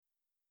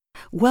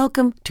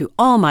Welcome to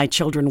All My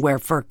Children Wear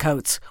Fur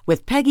Coats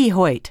with Peggy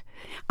Hoyt.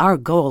 Our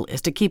goal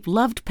is to keep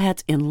loved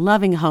pets in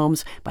loving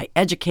homes by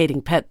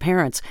educating pet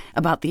parents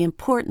about the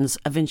importance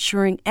of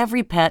ensuring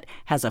every pet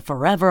has a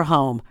forever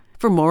home.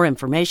 For more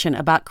information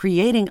about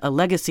creating a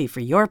legacy for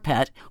your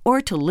pet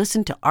or to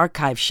listen to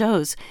archive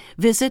shows,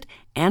 visit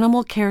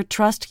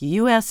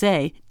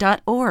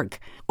animalcaretrustusa.org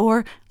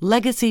or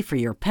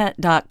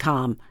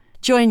legacyforyourpet.com.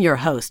 Join your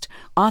host,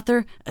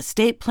 author,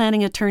 estate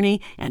planning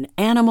attorney, and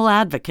animal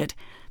advocate,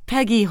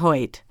 Peggy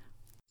Hoyt.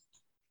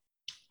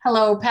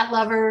 Hello, pet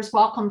lovers.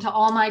 Welcome to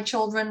All My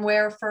Children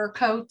Wear Fur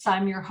Coats.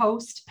 I'm your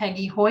host,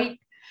 Peggy Hoyt.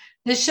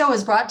 This show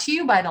is brought to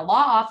you by the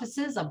law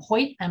offices of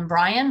Hoyt and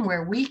Bryan,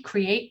 where we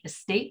create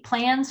estate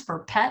plans for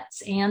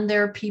pets and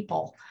their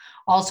people.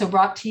 Also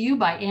brought to you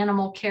by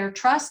Animal Care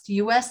Trust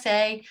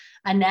USA,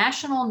 a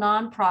national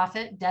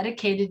nonprofit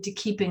dedicated to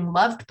keeping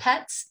loved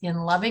pets in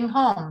loving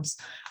homes.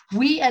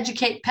 We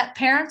educate pet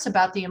parents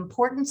about the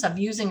importance of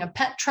using a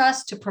pet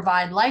trust to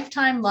provide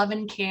lifetime love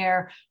and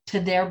care to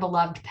their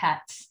beloved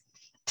pets.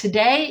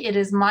 Today, it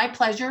is my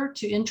pleasure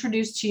to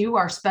introduce to you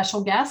our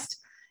special guest.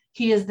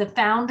 He is the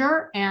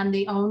founder and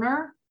the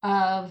owner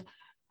of,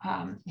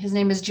 his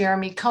name is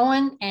Jeremy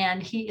Cohen,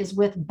 and he is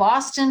with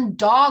Boston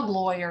Dog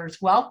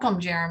Lawyers. Welcome,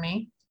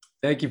 Jeremy.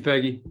 Thank you,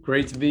 Peggy.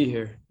 Great to be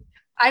here.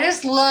 I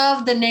just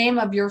love the name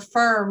of your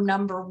firm,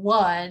 number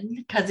one,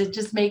 because it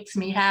just makes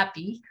me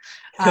happy.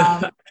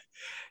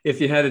 If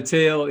you had a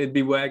tail, it'd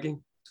be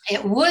wagging.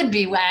 It would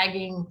be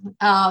wagging.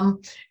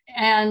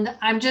 And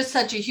I'm just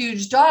such a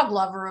huge dog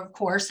lover, of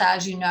course,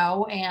 as you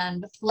know,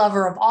 and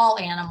lover of all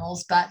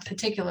animals, but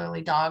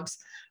particularly dogs.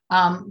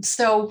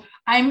 So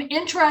I'm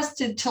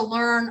interested to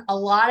learn a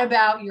lot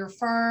about your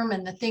firm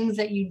and the things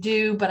that you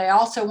do, but I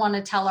also want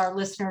to tell our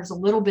listeners a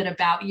little bit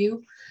about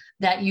you,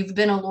 that you've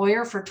been a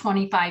lawyer for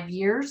 25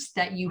 years,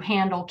 that you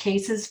handle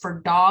cases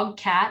for dog,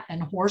 cat,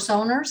 and horse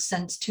owners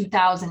since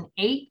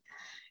 2008.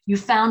 You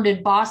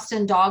founded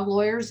Boston Dog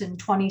Lawyers in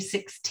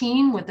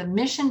 2016 with a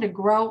mission to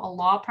grow a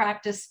law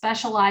practice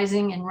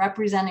specializing in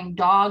representing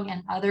dog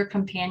and other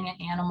companion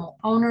animal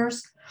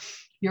owners.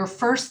 Your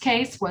first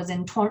case was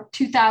in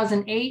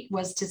 2008,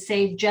 was to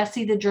save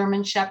Jesse the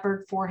German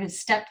Shepherd for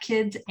his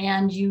stepkids,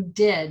 and you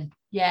did.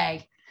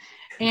 Yay.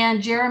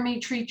 And Jeremy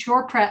treats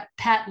your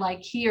pet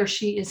like he or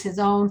she is his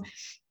own,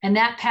 and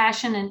that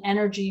passion and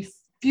energy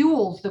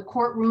fuels the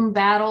courtroom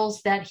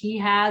battles that he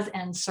has,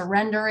 and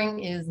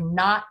surrendering is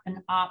not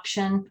an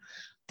option.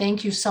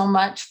 Thank you so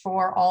much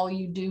for all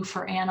you do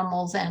for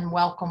animals, and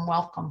welcome,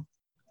 welcome.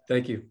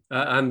 Thank you.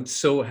 I'm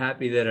so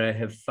happy that I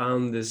have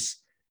found this,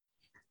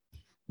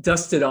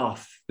 dusted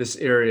off this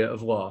area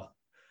of law,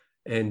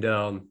 and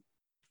am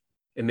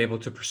able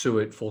to pursue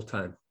it full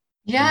time.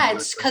 Yeah,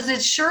 it's because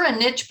it's sure a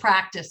niche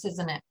practice,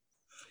 isn't it?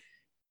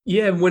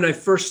 Yeah, when I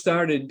first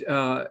started,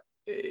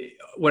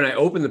 when I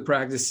opened the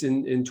practice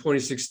in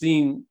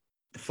 2016,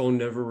 the phone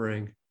never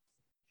rang.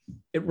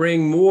 It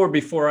rang more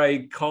before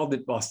I called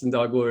it Boston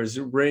Dog Lawyers.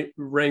 It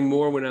rang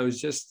more when I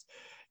was just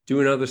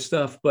doing other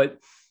stuff. But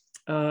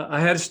I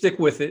had to stick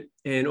with it.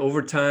 And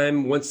over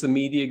time, once the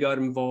media got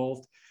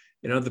involved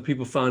and other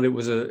people found it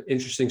was an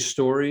interesting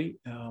story,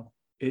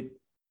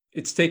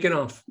 it's taken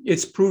off.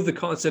 It's proved the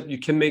concept you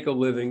can make a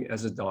living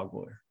as a dog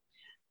lawyer.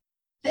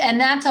 And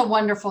that's a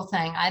wonderful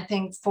thing, I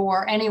think,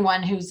 for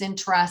anyone who's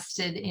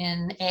interested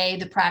in A,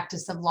 the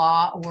practice of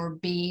law, or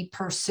B,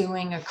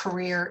 pursuing a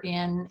career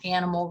in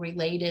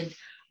animal-related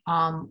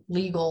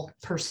legal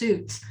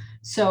pursuits.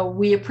 So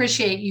we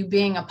appreciate you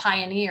being a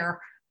pioneer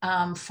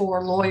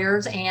for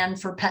lawyers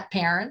and for pet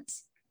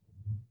parents.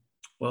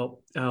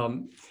 Well,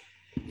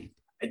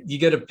 you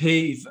got to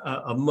pave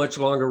a much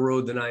longer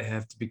road than I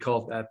have to be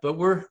called that, but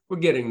we're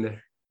getting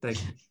there.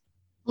 Thank you.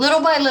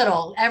 Little by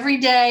little, every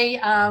day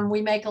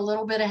we make a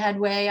little bit of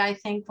headway, I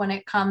think, when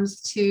it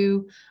comes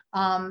to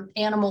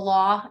animal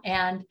law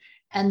and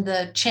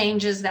the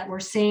changes that we're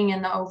seeing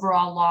in the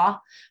overall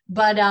law.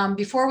 But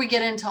before we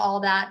get into all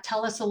that,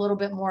 tell us a little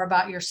bit more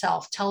about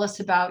yourself. Tell us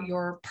about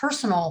your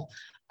personal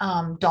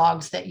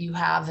dogs that you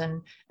have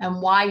and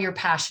why you're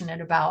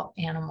passionate about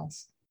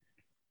animals.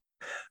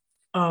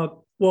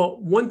 Well,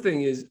 one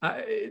thing is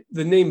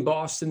the name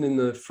Boston in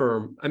the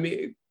firm. I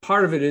mean,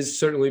 part of it is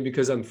certainly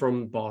because I'm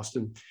from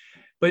Boston,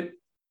 but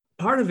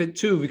part of it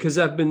too, because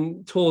I've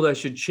been told I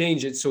should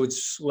change it so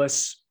it's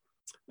less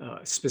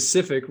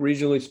specific,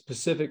 regionally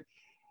specific.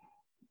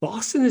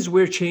 Boston is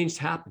where change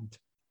happened.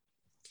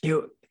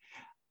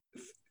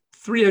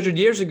 300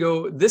 years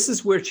ago, this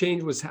is where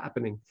change was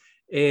happening.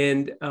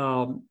 And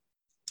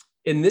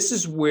this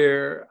is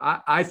where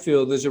I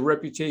feel there's a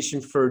reputation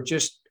for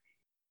just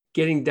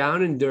getting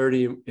down and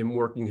dirty and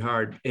working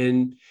hard.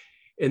 And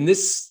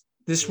this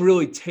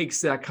really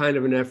takes that kind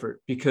of an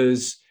effort,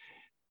 because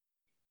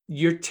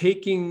you're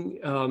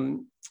taking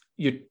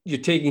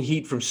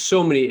heat from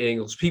so many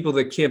angles. People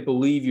that can't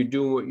believe you're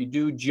doing what you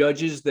do,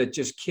 judges that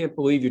just can't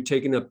believe you're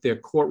taking up their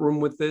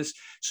courtroom with this.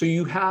 So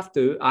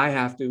I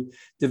have to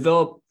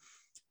develop,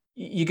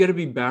 you got to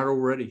be battle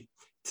ready.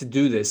 to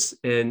do this.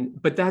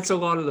 But that's a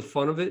lot of the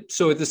fun of it.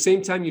 So at the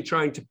same time, you're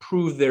trying to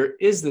prove there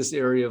is this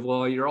area of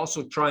law, you're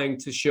also trying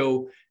to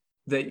show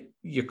that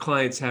your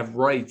clients have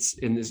rights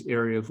in this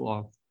area of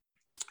law.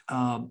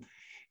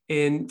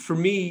 And for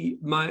me,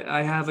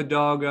 I have a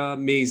dog,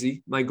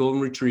 Maisie, my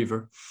golden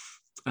retriever,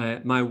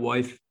 my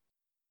wife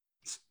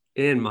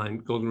and mine,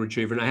 golden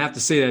retriever. And I have to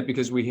say that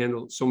because we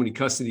handle so many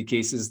custody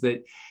cases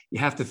that you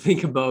have to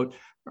think about,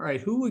 all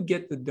right, who would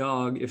get the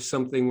dog if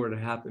something were to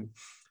happen?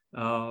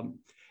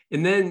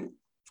 And then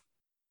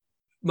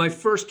my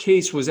first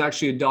case was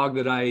actually a dog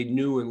that I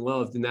knew and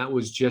loved, and that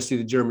was Jessie,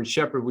 the German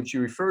Shepherd, which you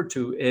referred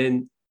to.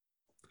 And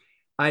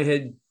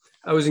I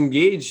was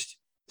engaged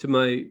to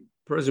my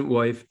present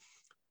wife,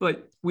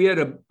 but we had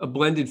a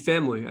blended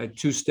family. I had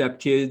 2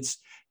 stepkids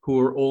who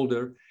were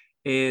older,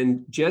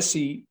 and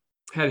Jessie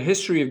had a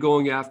history of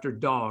going after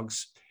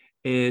dogs.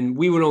 And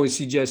we would only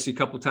see Jessie a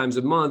couple of times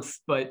a month,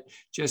 but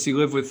Jessie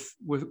lived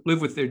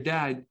with their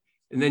dad.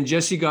 And then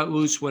Jessie got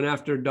loose, went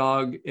after a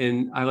dog.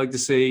 And I like to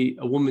say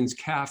a woman's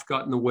calf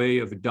got in the way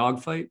of a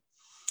dog fight.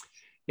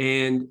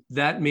 And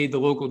that made the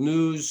local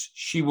news.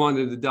 She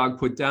wanted the dog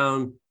put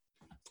down.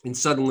 And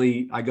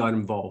suddenly I got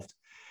involved,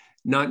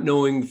 not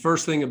knowing the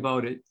first thing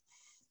about it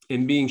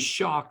and being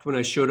shocked when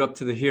I showed up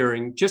to the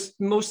hearing.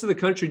 Just most of the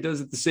country does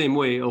it the same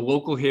way, a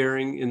local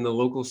hearing in the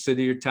local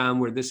city or town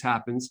where this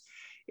happens.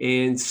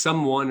 And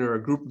someone or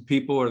a group of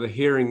people are the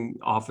hearing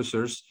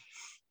officers.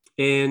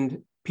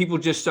 And people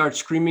just start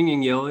screaming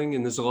and yelling,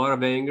 and there's a lot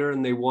of anger,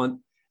 and they want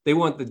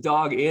the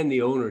dog and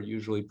the owner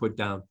usually put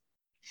down.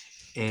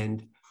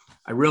 And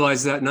I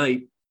realized that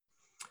night,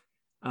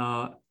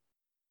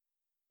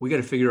 we got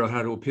to figure out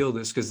how to appeal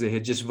this, because they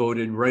had just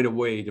voted right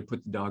away to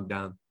put the dog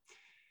down.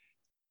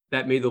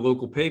 That made the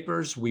local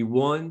papers. We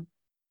won.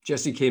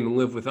 Jessie came and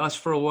lived with us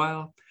for a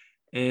while,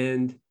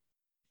 and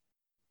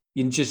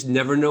you just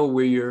never know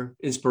where your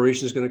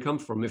inspiration is going to come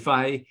from. If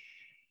I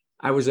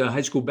was a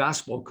high school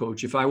basketball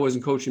coach. If I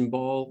wasn't coaching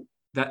ball,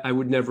 that I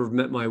would never have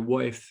met my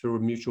wife through a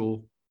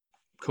mutual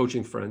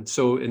coaching friend.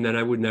 So, and then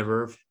I would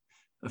never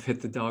have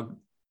hit the dog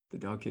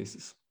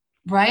cases.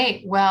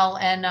 Right. Well,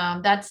 and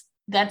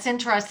that's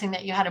interesting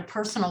that you had a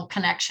personal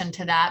connection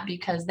to that,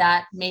 because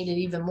that made it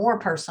even more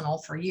personal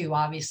for you,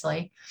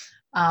 obviously.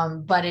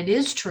 But it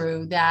is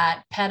true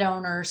that pet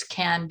owners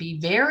can be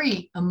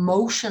very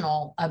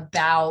emotional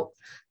about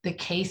the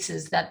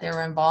cases that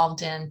they're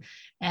involved in.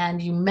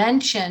 And you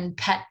mentioned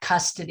pet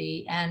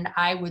custody, and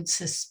I would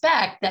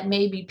suspect that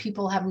maybe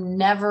people have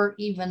never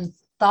even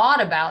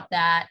thought about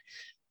that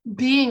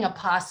being a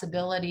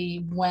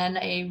possibility when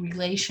a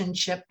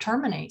relationship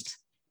terminates.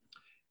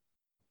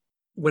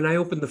 When I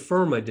opened the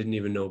firm, I didn't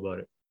even know about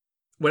it.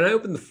 When I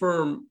opened the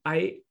firm,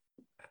 I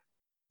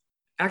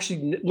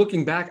actually,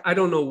 looking back, I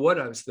don't know what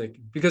I was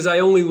thinking, because I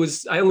only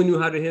knew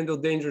how to handle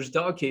dangerous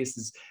dog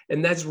cases.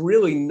 And that's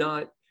really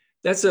not,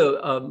 that's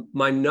a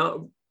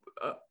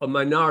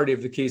minority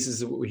of the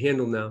cases that we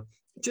handle now.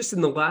 Just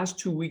in the last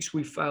 2 weeks,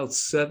 we filed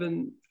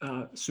 7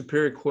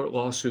 Superior Court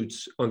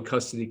lawsuits on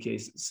custody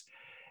cases.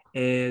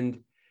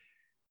 And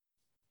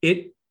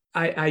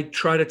I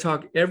try to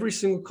talk every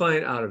single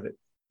client out of it.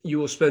 You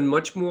will spend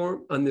much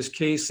more on this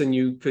case than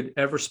you could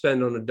ever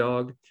spend on a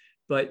dog.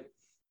 But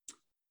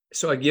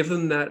so I give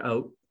them that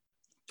out.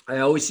 I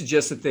always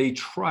suggest that they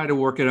try to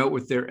work it out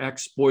with their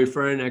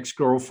ex-boyfriend,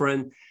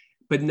 ex-girlfriend.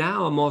 But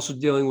now I'm also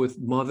dealing with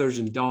mothers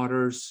and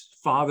daughters,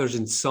 fathers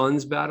and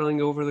sons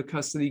battling over the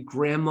custody,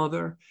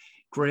 grandmother,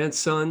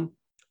 grandson,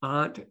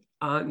 aunt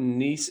and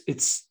niece.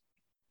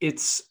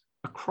 It's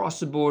across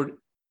the board.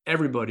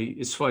 Everybody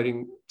is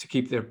fighting to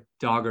keep their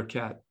dog or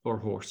cat or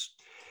horse.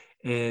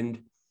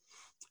 And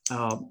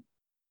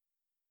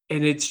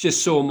it's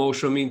just so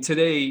emotional. I mean,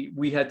 today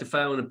we had to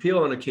file an appeal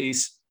on a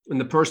case, and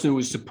the person who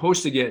was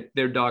supposed to get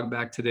their dog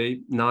back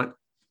today, not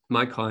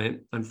my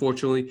client,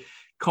 unfortunately,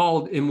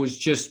 called and was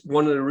just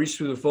wanted to reach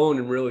through the phone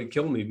and really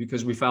kill me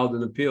because we filed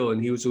an appeal,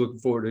 and he was looking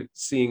forward to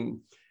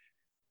seeing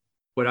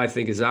what I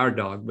think is our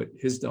dog, but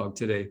his dog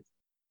today.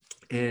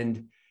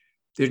 And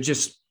they're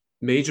just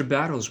major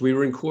battles. We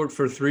were in court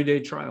for a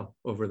 3-day trial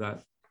over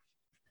that.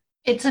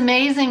 It's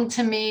amazing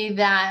to me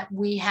that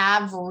we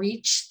have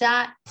reached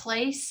that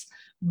place,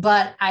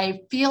 but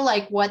I feel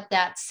like what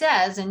that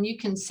says, and you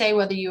can say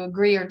whether you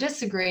agree or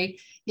disagree,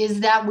 is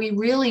that we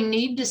really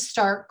need to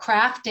start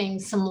crafting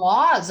some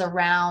laws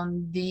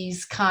around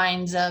these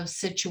kinds of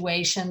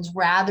situations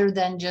rather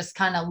than just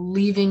kind of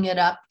leaving it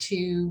up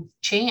to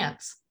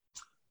chance.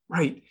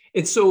 Right.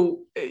 And so,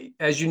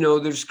 as you know,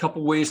 there's a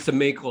couple ways to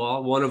make law.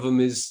 One of them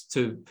is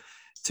to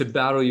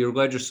battle your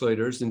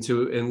legislators and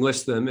to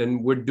enlist them.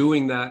 And we're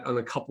doing that on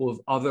a couple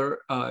of other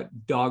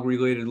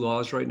dog-related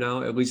laws right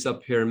now, at least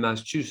up here in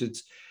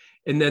Massachusetts.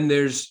 And then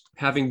there's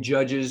having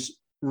judges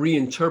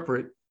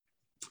reinterpret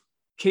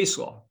case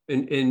law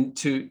and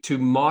to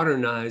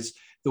modernize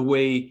the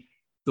way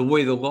the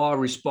law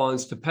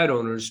responds to pet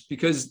owners,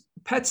 because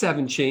pets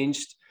haven't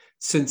changed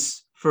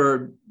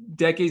for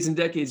decades and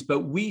decades,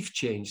 but we've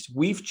changed.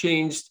 We've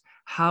changed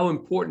how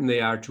important they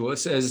are to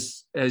us,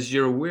 as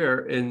you're aware,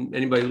 and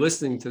anybody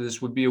listening to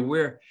this would be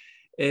aware.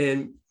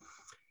 And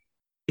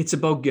It's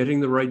about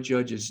getting the right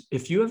judges.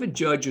 If you have a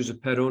judge who's a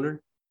pet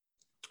owner,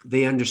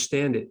 they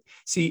understand it.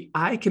 See,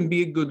 I can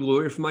be a good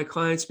lawyer for my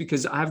clients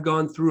because I've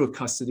gone through a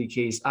custody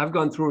case. I've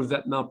gone through a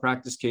vet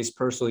malpractice case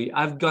personally.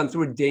 I've gone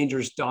through a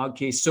dangerous dog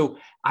case. So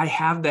I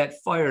have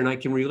that fire and I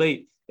can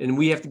relate. And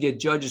we have to get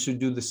judges who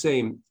do the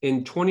same.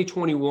 In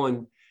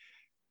 2021,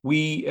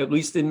 we, at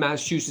least in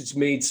Massachusetts,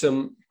 made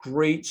some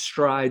great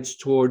strides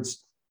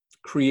towards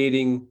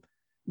creating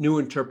new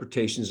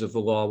interpretations of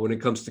the law when it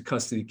comes to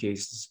custody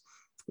cases.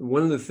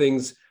 One of the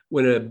things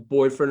when a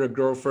boyfriend or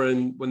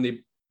girlfriend, when they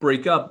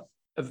break up,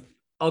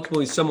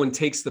 ultimately someone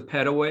takes the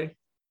pet away.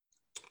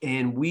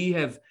 And we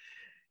have,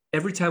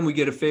 every time we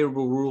get a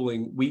favorable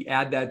ruling, we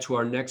add that to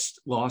our next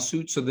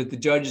lawsuit so that the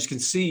judges can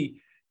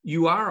see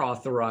you are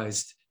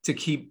authorized to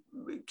keep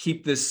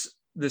this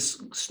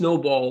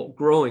snowball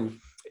growing.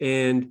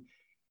 And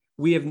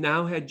we have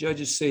now had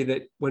judges say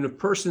that when a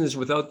person is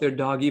without their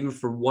dog, even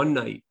for one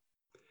night,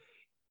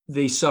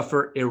 they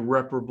suffer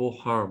irreparable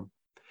harm.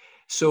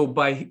 So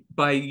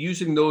by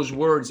using those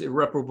words,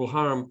 irreparable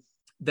harm,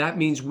 that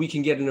means we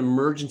can get an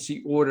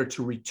emergency order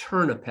to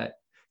return a pet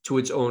to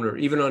its owner,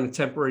 even on a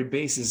temporary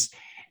basis.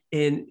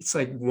 And it's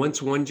like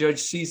once one judge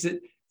sees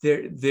it,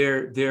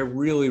 they're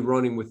really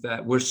running with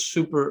that. We're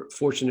super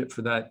fortunate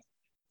for that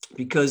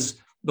because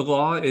the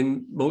law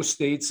in most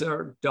states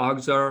are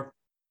dogs are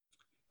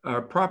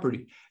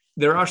property.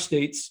 There are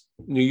states,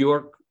 New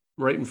York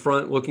right in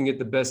front, looking at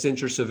the best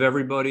interests of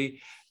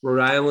everybody.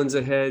 Rhode Island's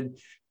ahead.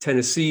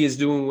 Tennessee is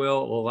doing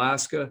well,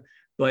 Alaska,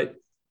 but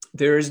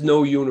there is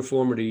no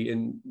uniformity.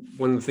 And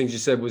one of the things you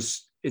said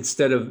was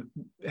instead of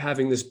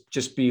having this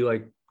just be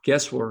like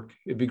guesswork,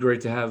 it'd be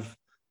great to have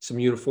some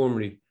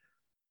uniformity.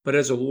 But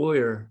as a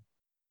lawyer,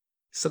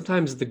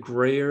 sometimes the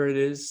grayer it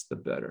is, the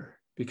better,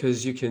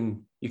 because you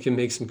can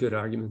make some good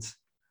arguments.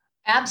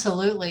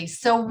 Absolutely.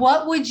 So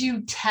what would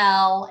you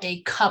tell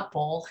a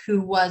couple who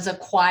was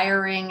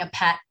acquiring a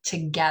pet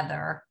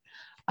together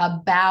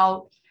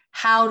about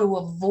how to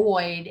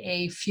avoid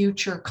a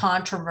future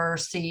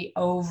controversy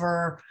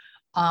over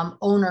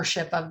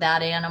ownership of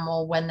that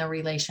animal when the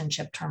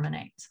relationship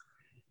terminates?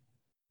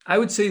 I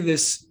would say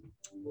this: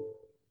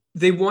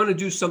 they want to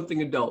do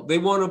something adult. They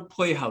want to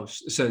play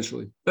house,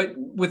 essentially, but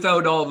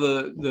without all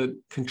the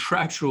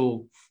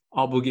contractual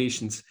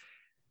obligations.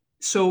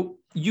 So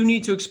you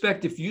need to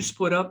expect, if you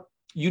split up,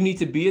 you need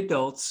to be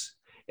adults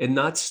and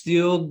not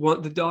steal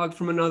the dog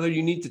from another.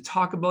 You need to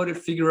talk about it,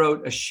 figure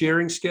out a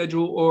sharing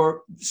schedule,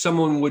 or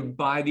someone would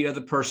buy the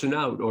other person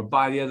out or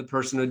buy the other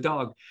person a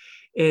dog.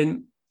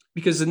 And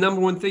because the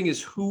number one thing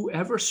is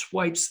whoever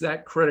swipes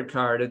that credit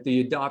card at the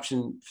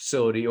adoption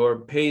facility or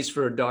pays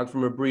for a dog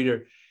from a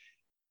breeder,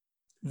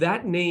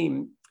 that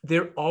name,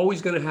 they're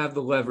always going to have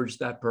the leverage,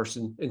 that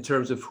person, in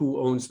terms of who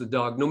owns the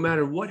dog, no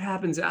matter what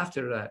happens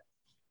after that.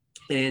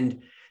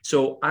 And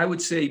so I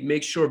would say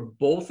make sure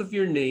both of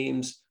your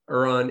names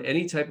are on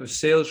any type of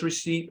sales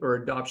receipt or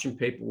adoption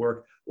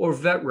paperwork or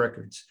vet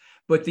records.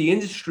 But the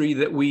industry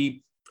that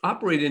we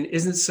operate in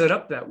isn't set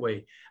up that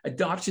way.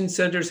 Adoption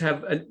centers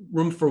have a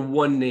room for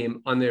one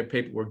name on their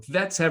paperwork.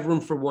 Vets have room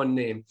for one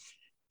name.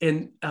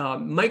 And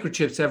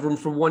microchips have room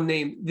for one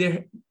name.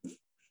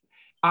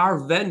 Our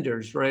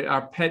vendors, right,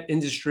 our pet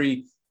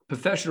industry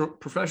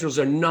professionals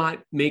are not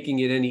making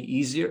it any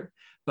easier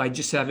by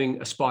just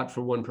having a spot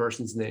for one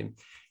person's name.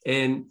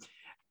 And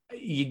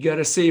you got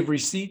to save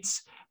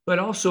receipts, but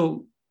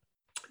also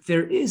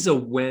there is a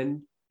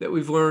when that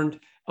we've learned,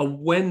 a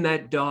when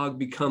that dog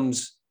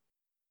becomes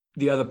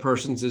the other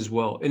person's as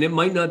well. And it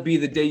might not be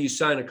the day you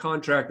sign a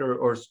contract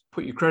or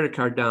put your credit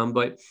card down,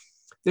 but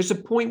there's a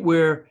point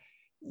where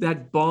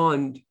that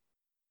bond,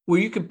 where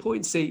you can point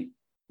and say,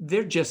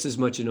 they're just as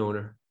much an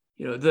owner.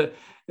 You know, the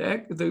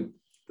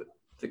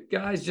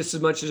guy's just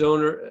as much as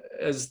owner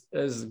as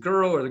the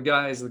girl, or the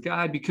guy as the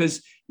guy,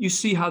 because you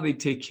see how they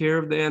take care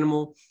of the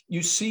animal.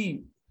 You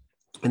see,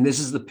 and this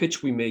is the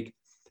pitch we make,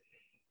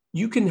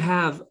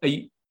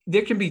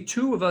 there can be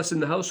two of us in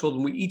the household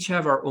and we each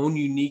have our own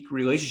unique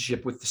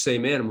relationship with the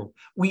same animal.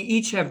 We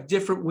each have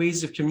different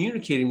ways of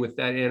communicating with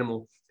that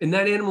animal, and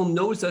that animal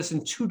knows us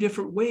in two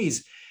different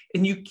ways.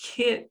 And you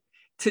can't,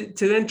 to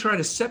then try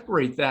to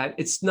separate that.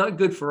 It's not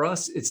good for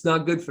us. It's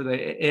not good for the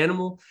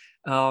animal.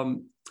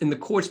 And the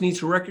courts need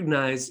to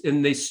recognize,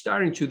 and they're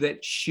starting to,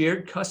 that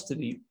shared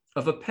custody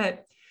of a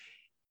pet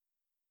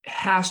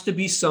has to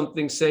be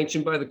something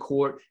sanctioned by the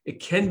court.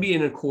 It can be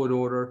in a court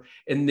order,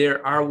 and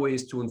there are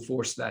ways to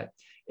enforce that.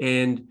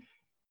 And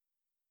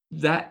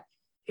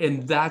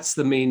that's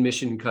the main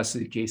mission in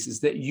custody cases,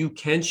 that you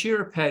can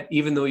share a pet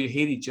even though you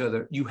hate each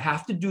other. You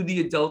have to do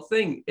the adult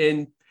thing.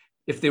 And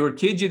if they were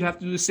kids, you'd have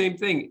to do the same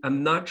thing.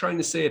 I'm not trying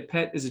to say a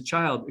pet is a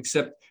child,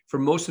 except for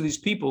most of these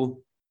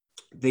people,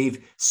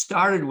 they've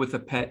started with a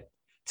pet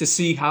to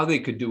see how they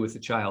could do with a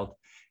child.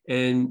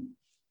 And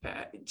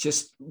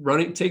just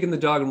taking the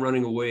dog and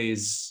running away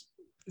it's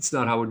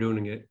not how we're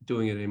doing it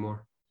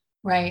anymore.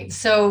 Right.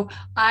 So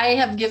I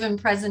have given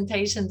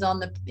presentations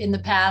in the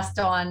past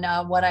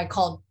on what I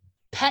call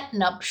pet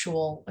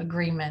nuptial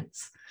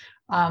agreements.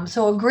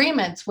 So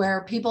agreements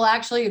where people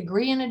actually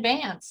agree in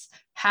advance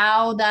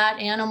how that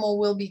animal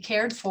will be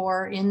cared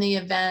for in the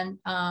event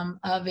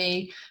of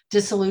a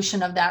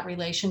dissolution of that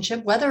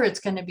relationship, whether it's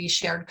going to be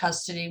shared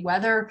custody,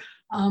 whether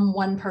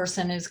one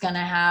person is going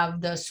to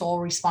have the sole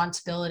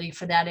responsibility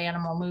for that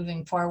animal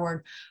moving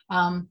forward,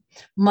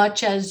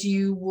 much as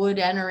you would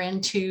enter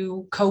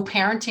into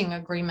co-parenting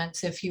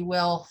agreements, if you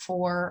will,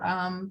 for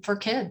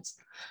kids.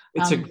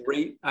 It's a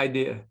great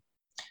idea.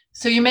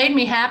 So you made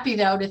me happy,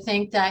 though, to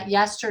think that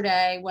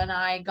yesterday when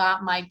I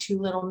got my 2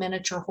 little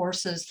miniature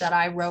horses that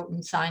I wrote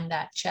and signed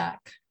that check.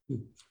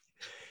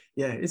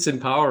 Yeah, it's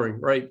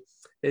empowering, right?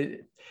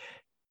 It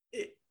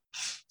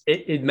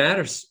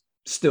matters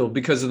still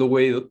because of the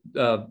way,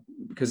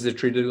 because they're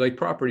treated like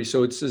property.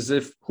 So it's as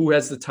if who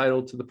has the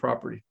title to the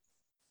property.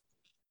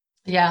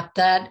 Yeah,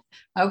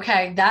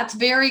 okay. That's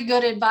very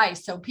good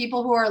advice. So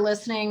people who are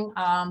listening,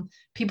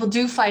 people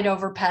do fight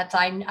over pets.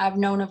 I've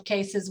known of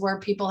cases where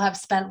people have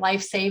spent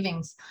life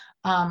savings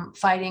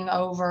fighting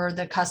over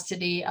the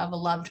custody of a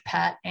loved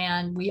pet.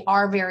 And we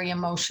are very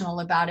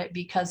emotional about it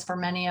because for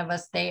many of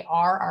us, they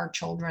are our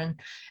children,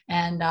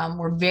 and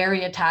we're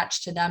very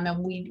attached to them.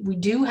 And we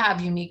do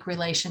have unique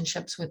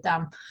relationships with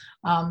them.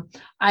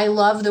 I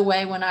love the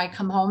way when I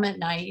come home at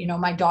night,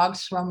 my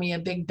dogs throw me a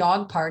big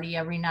dog party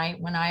every night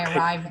when I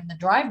arrive in the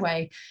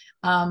driveway.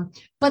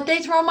 But they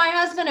throw my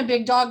husband a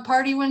big dog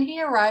party when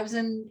he arrives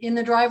in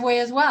the driveway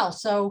as well.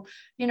 So,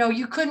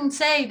 you couldn't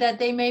say that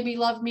they maybe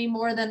love me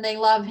more than they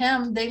love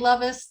him. They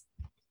love us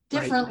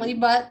differently,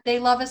 but they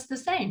love us the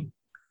same.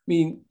 I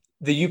mean,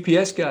 the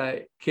UPS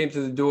guy came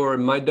to the door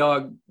and my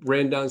dog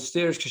ran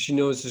downstairs because she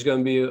knows there's going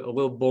to be a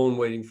little bone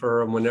waiting for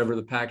her whenever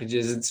the package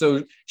is. And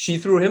so she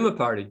threw him a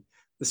party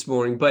this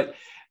morning, but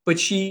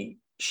she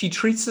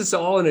treats us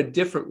all in a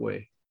different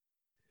way.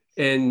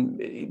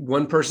 And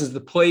one person's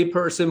the play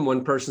person,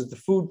 one person's the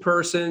food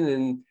person.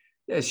 And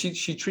yeah,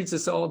 she treats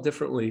us all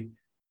differently.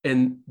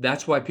 And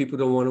that's why people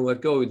don't want to let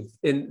go.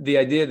 And the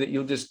idea that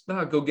you'll just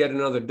go get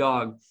another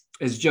dog,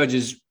 as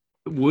judges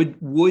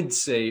would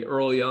say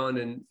early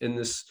on in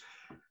this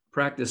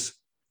practice,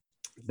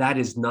 that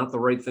is not the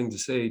right thing to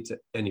say to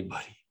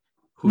anybody.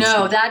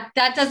 No, that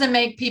doesn't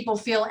make people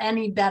feel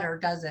any better,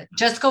 does it?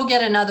 Just go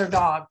get another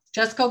dog.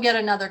 Just go get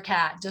another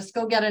cat. Just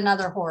go get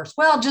another horse.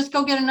 Well, just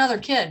go get another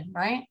kid,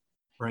 right?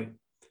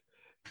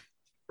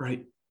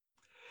 Right.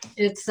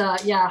 It's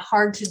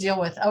hard to deal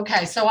with.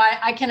 Okay, so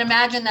I can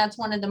imagine that's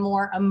one of the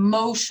more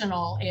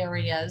emotional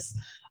areas.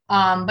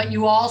 But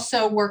you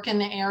also work in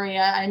the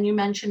area, and you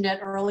mentioned it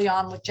early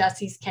on with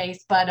Jesse's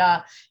case,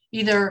 but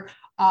either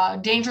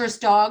dangerous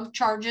dog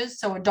charges,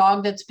 so a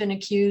dog that's been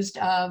accused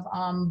of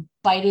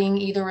biting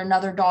either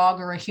another dog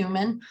or a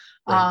human,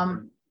 right.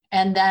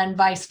 And then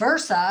vice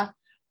versa,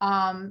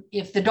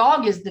 if the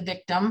dog is the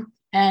victim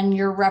and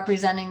you're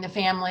representing the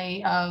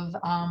family of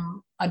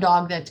a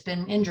dog that's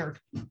been injured.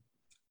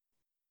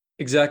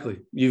 Exactly.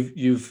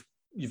 You've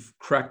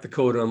cracked the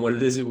code on what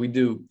it is that we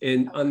do.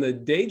 And on the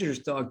dangerous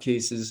dog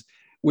cases,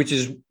 which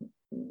is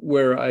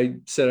where I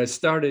said I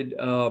started,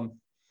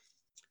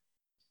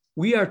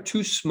 we are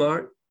too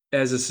smart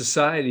as a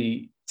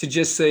society to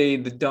just say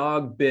the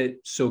dog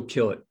bit, so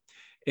kill it.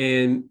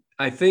 And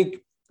I think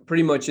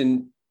pretty much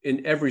in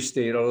every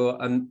state,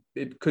 although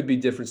it could be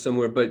different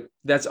somewhere, but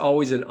that's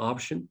always an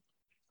option,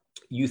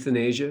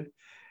 euthanasia.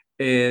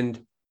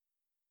 And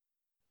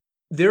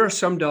there are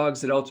some dogs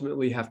that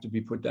ultimately have to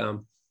be put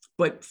down.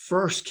 But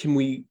first, can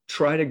we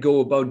try to go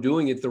about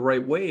doing it the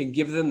right way and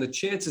give them the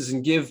chances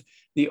and give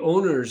the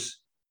owners,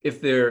 if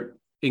they're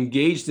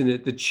engaged in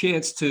it, the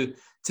chance to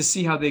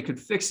see how they could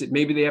fix it?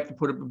 Maybe they have to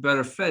put up a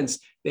better fence.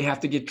 They have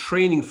to get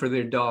training for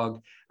their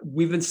dog.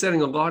 We've been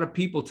sending a lot of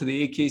people to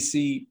the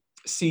AKC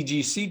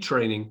CGC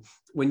training.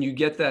 When you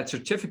get that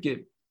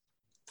certificate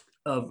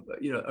of,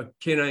 a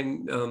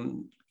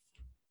canine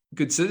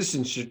good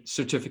citizenship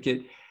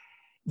certificate,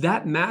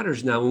 that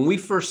matters now. When we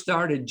first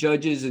started,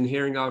 judges and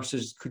hearing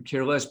officers could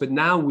care less, but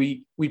now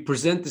we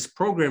present this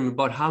program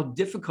about how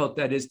difficult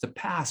that is to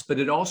pass, but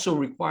it also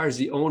requires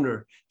the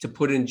owner to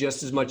put in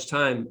just as much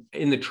time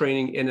in the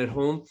training and at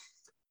home.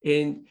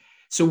 And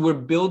so we're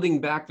building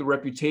back the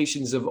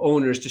reputations of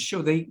owners to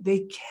show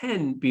they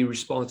can be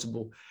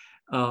responsible.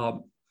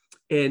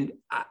 And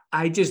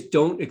I just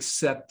don't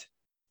accept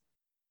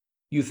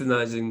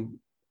euthanizing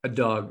a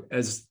dog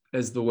as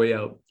the way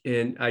out.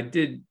 And I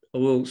did a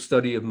little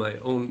study of my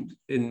own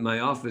in my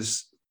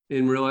office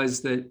and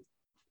realized that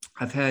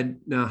I've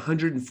had now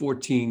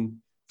 114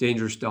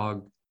 dangerous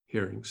dog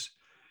hearings.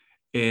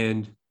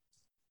 And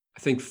I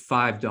think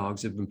 5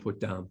 dogs have been put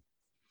down.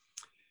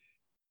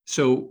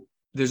 So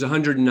there's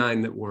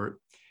 109 that weren't.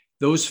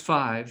 Those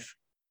 5,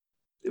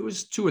 there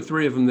was 2 or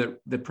 3 of them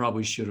that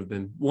probably should have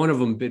been. One of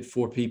them bit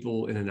 4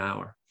 people in an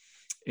hour.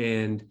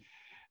 And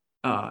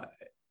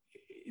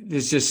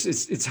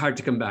it's hard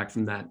to come back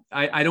from that.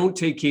 I don't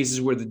take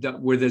cases where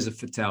there's a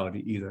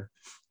fatality either,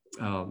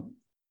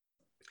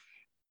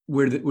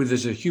 where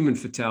there's a human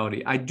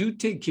fatality. I do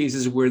take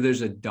cases where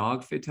there's a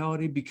dog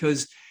fatality,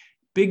 because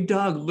big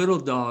dog, little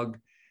dog,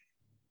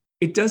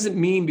 it doesn't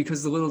mean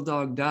because the little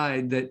dog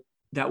died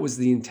that was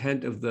the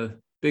intent of the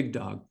big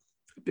dog.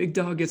 A big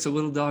dog gets a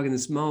little dog in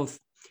its mouth,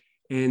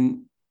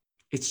 and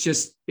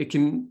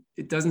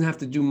it doesn't have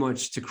to do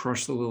much to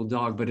crush the little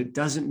dog, but it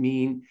doesn't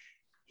mean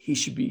he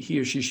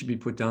or she should be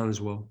put down as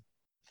well.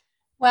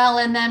 Well,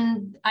 and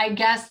then I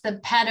guess the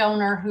pet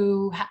owner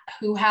who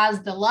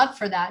has the love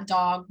for that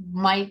dog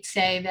might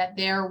say that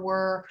there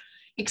were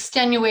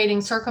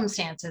extenuating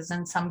circumstances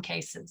in some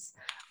cases.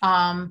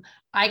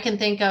 I can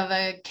think of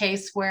a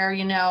case where,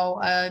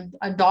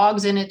 a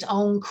dog's in its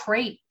own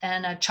crate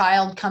and a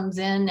child comes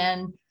in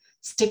and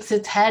sticks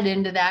its head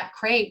into that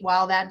crate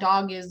while that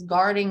dog is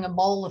guarding a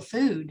bowl of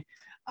food.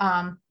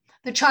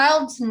 The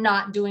child's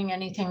not doing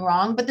anything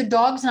wrong, but the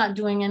dog's not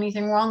doing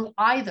anything wrong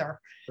either.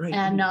 Right.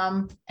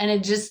 And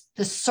it just,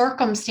 the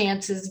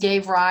circumstances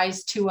gave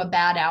rise to a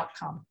bad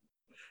outcome.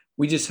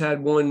 We just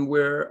had one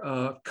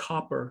where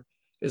Copper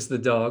is the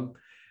dog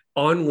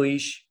on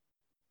leash,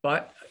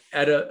 but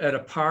at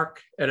a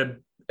park, at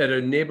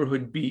a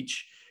neighborhood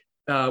beach,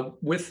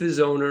 with his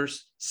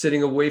owners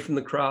sitting away from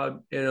the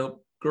crowd, and a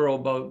girl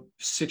about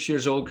 6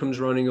 years old comes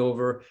running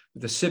over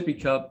with a sippy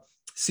cup,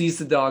 sees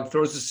the dog,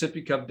 throws the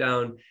sippy cup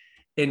down,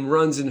 and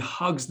runs and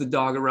hugs the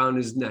dog around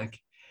his neck.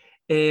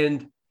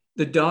 And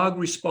the dog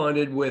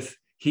responded with,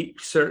 he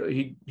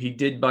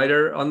did bite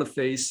her on the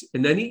face,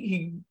 and then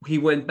he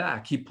went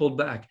back, he pulled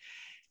back.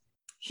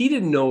 He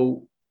didn't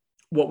know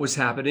what was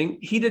happening.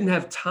 He didn't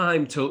have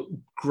time to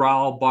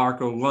growl,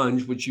 bark, or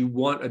lunge, which you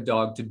want a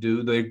dog to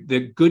do.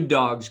 The good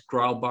dogs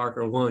growl, bark,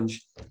 or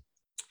lunge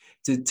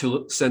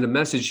to send a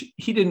message.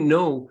 He didn't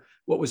know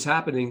what was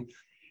happening.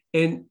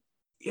 And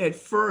at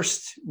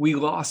first we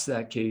lost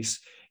that case,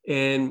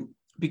 and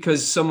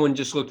because someone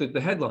just looked at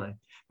the headline.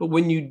 But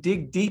when you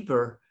dig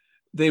deeper,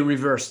 they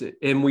reversed it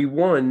and we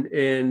won,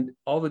 and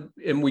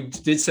we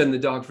did send the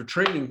dog for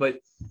training. But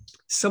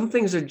some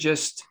things are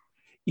just,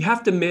 you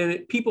have to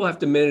manage, people have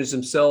to manage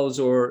themselves,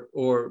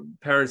 or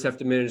parents have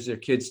to manage their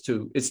kids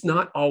too. It's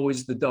not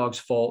always the dog's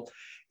fault.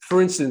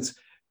 For instance,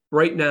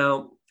 right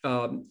now,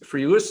 for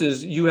your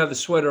listeners, you have a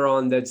sweater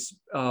on that's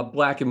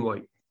black and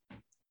white,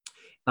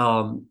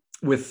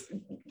 with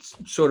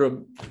sort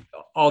of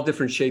all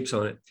different shapes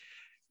on it.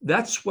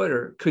 That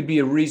sweater could be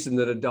a reason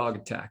that a dog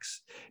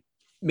attacks.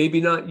 Maybe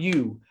not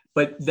you,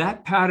 but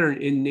that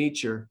pattern in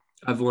nature,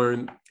 I've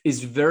learned,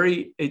 is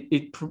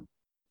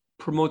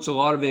promotes a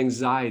lot of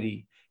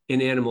anxiety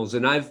in animals.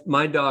 And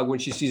my dog, when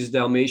she sees a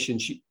Dalmatian,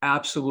 she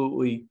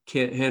absolutely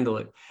can't handle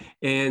it.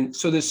 And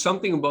so there's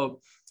something about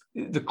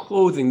the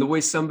clothing, the way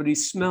somebody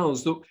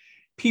smells, the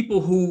people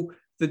who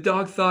the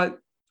dog thought,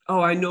 oh,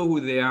 I know who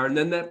they are. And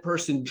then that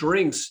person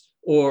drinks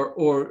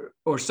or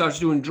starts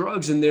doing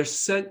drugs, and their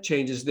scent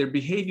changes, their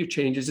behavior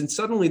changes. And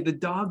suddenly the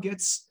dog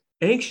gets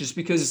anxious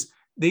because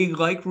they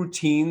like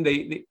routine,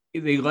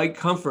 they like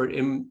comfort.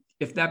 And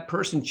if that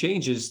person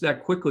changes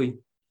that quickly,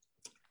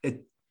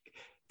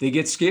 they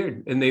get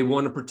scared and they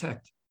want to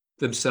protect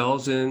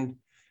themselves and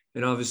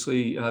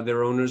obviously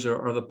their owners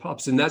or the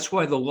pups. And that's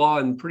why the law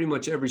in pretty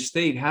much every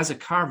state has a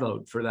carve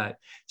out for that.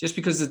 Just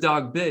because the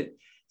dog bit,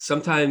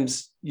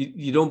 sometimes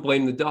you don't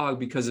blame the dog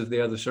because of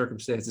the other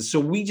circumstances. So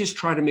we just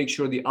try to make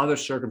sure the other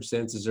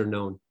circumstances are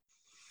known.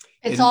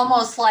 It's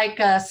almost like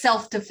a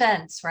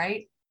self-defense,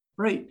 right?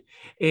 Right.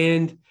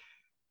 And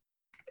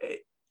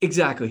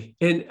exactly.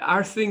 And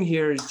our thing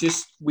here is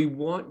just, we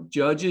want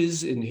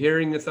judges and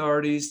hearing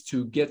authorities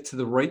to get to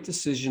the right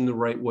decision the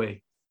right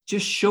way.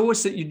 Just show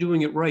us that you're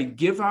doing it right.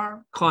 Give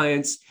our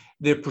clients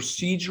their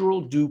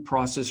procedural due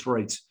process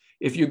rights.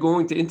 If you're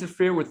going to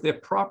interfere with their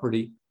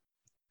property,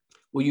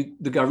 well,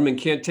 the government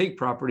can't take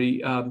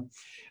property,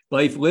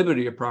 life,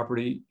 liberty, or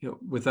property,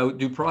 without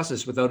due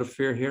process, without a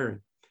fair hearing.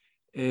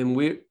 And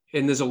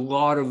there's a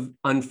lot of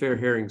unfair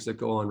hearings that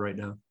go on right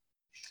now.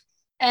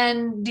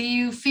 And do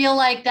you feel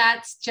like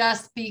that's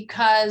just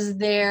because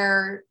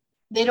they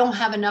don't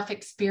have enough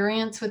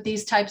experience with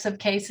these types of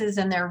cases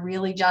and they're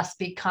really just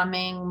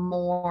becoming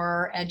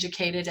more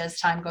educated as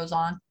time goes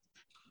on?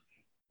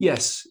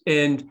 Yes.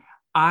 And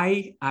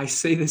I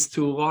say this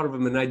to a lot of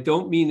them, and I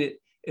don't mean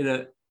it in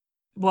a,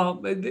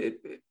 well,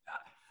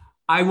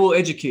 I will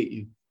educate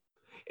you.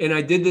 And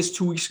I did this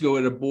 2 weeks ago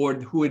at a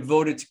board who had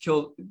voted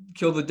to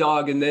kill the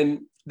dog, and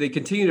then they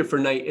continued it for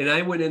night. And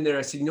I went in there,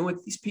 I said, you know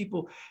what, these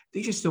people,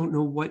 they just don't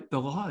know what the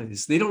law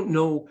is. They don't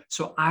know.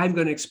 So I'm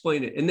going to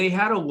explain it. And they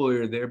had a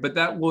lawyer there, but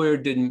that lawyer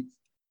didn't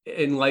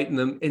enlighten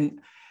them. And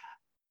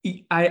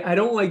I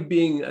don't like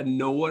being a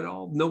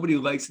know-it-all. Nobody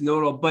likes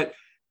know-it-all, but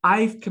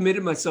I've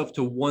committed myself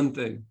to one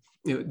thing.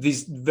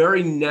 These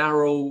very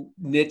narrow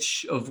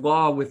niche of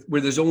law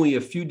where there's only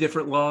a few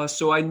different laws.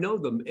 So I know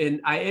them,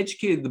 and I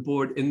educated the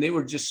board, and they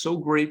were just so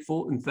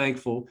grateful and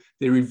thankful.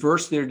 They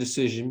reversed their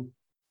decision,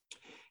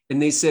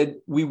 and they said,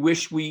 we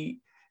wish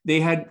they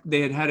had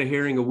had a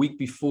hearing a week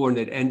before, and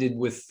it ended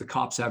with the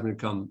cops having to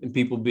come and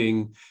people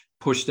being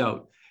pushed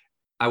out.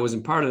 I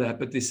wasn't part of that,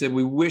 but they said,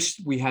 we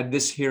wish we had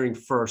this hearing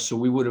first, so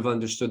we would have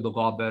understood the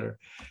law better.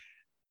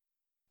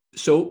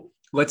 So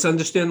let's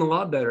understand the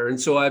law better. And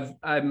so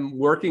I'm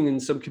working in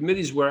some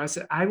committees where I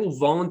said, I will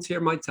volunteer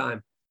my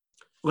time.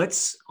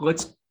 Let's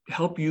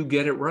help you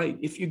get it right.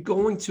 If you're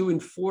going to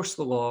enforce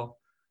the law,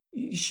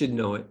 you should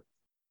know it.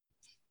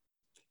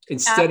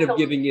 Instead Absolutely. of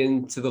giving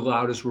in to the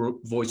loudest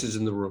voices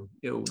in the room,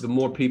 the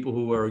more people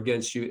who are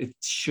against you, it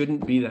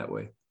shouldn't be that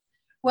way.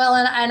 Well,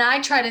 and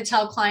I try to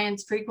tell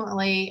clients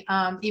frequently,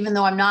 even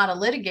though I'm not a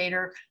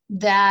litigator,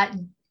 that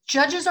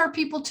judges are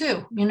people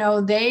too.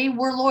 They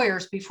were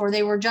lawyers before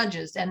they were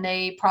judges, and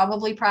they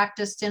probably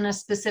practiced in a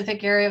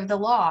specific area of the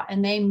law,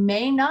 and they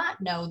may not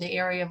know the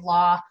area of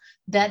law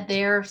that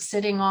they're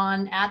sitting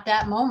on at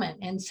that moment.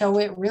 And so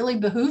it really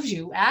behooves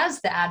you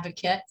as the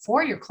advocate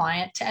for your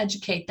client to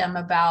educate them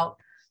about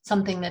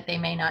something that they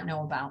may not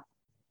know about.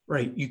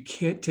 Right. You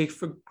can't take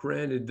for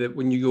granted that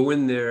when you go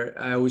in there,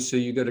 I always say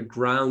you got to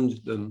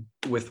ground them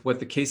with what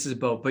the case is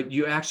about, but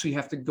you actually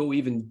have to go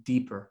even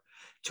deeper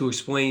to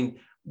explain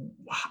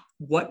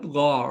what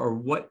law or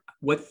what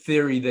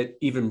theory that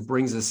even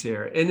brings us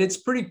here. And it's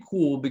pretty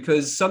cool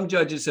because some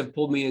judges have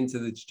pulled me into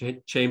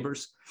the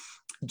chambers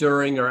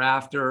during or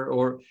after,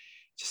 or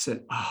just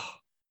said, oh,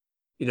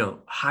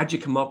 how'd you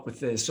come up with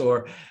this?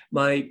 Or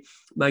my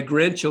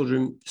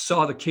grandchildren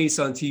saw the case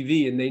on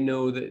TV and they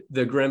know that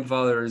their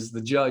grandfather is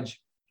the judge.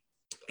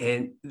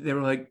 And they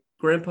were like,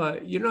 Grandpa,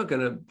 you're not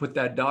going to put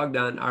that dog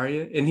down, are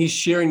you? And he's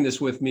sharing this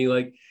with me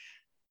like,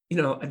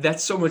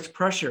 that's so much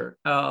pressure.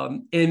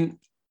 And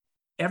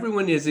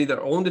everyone has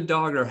either owned a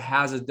dog or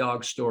has a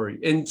dog story.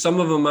 And some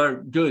of them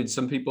aren't good.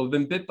 Some people have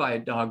been bit by a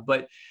dog,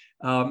 but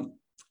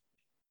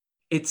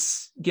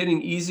it's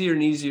getting easier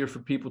and easier for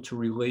people to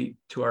relate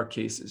to our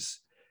cases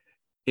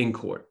in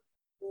court.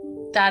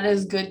 That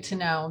is good to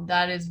know.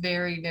 That is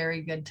very,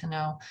 very good to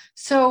know.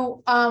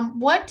 So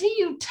what do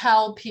you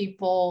tell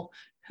people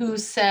who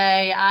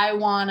say, I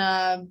want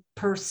to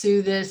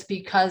pursue this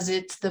because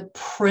it's the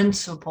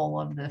principle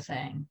of the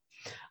thing?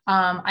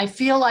 I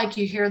feel like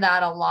you hear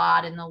that a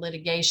lot in the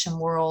litigation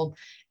world,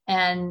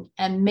 and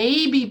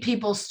maybe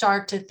people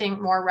start to think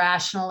more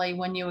rationally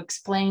when you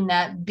explain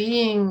that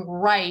being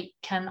right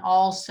can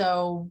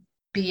also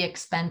be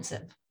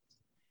expensive.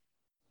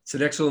 It's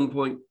an excellent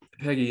point,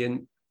 Peggy.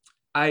 And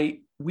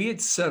we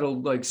had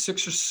settled like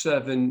 6 or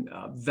 7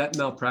 vet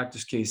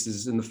malpractice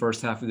cases in the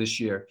first half of this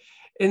year,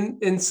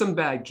 and some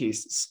bad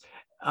cases.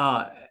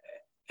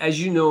 As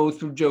you know,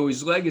 through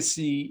Joey's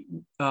legacy,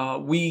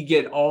 we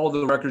get all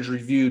the records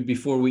reviewed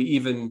before we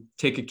even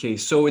take a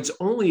case. So it's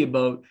only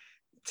about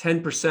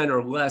 10%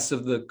 or less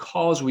of the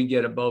calls we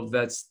get about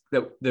vets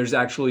that there's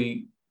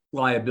actually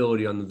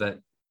liability on the vet.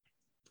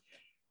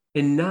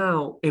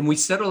 And we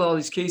settled all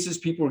these cases.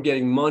 People were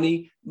getting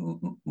money,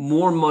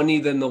 more money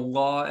than the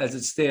law as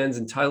it stands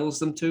entitles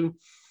them to.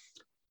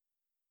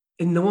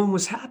 And no one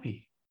was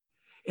happy.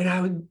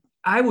 And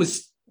I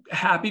was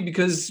happy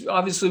because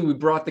obviously we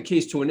brought the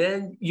case to an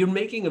end. You're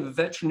making a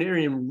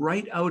veterinarian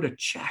write out a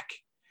check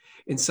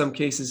in some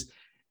cases.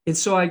 And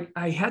so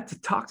I had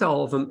to talk to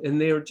all of them, and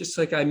they were just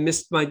like, I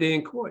missed my day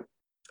in court.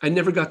 I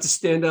never got to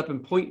stand up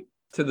and point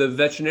to the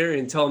veterinarian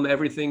and tell him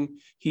everything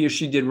he or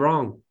she did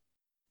wrong.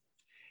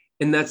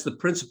 And that's the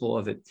principle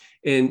of it.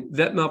 And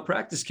vet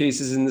malpractice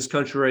cases in this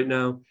country right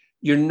now,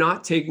 you're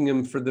not taking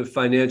them for the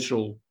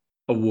financial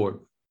award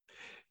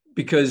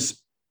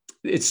because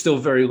it's still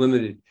very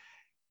limited.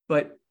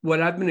 But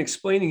what I've been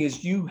explaining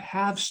is you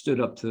have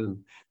stood up to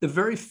them. The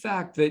very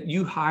fact that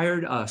you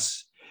hired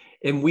us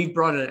and we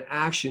brought an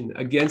action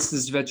against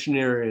this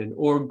veterinarian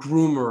or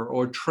groomer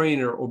or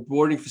trainer or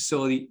boarding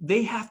facility,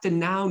 they have to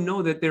now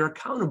know that they're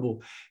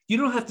accountable. You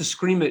don't have to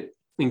scream it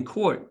in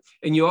court,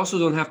 and you also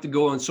don't have to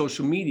go on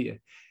social media.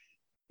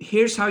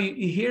 Here's where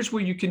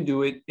you can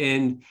do it.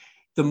 And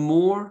the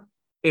more,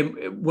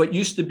 and what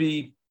used to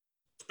be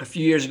a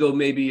few years ago,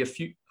 maybe a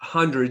few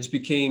hundreds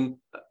became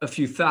a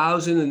few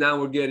thousand, and now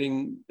we're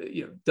getting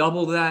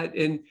double that.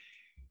 And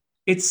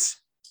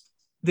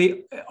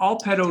all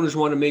pet owners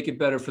want to make it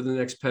better for the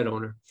next pet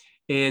owner.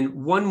 And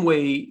one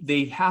way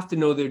they have to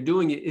know they're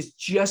doing it is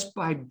just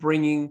by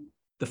bringing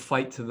the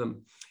fight to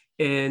them.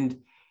 And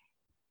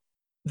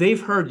they've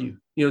heard you.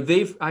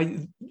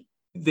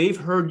 They've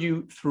heard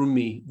you through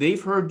me.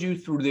 They've heard you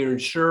through their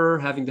insurer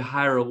having to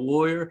hire a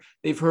lawyer.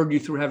 They've heard you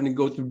through having to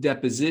go through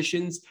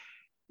depositions.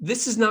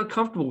 This is not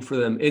comfortable for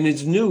them. And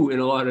it's new in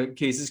a lot of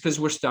cases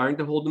because we're starting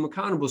to hold them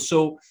accountable.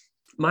 So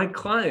my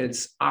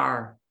clients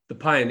are the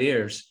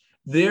pioneers.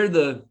 They're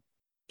the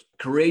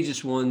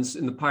courageous ones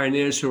and the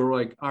pioneers who are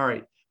like, all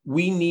right,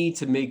 we need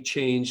to make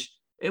change,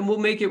 and we'll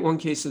make it one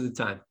case at a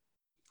time.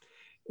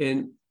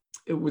 And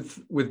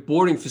with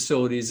boarding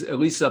facilities, at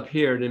least up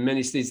here and in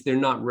many states, they're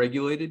not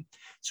regulated.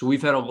 So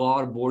we've had a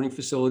lot of boarding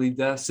facility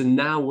deaths, and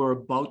now we're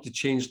about to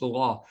change the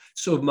law.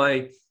 So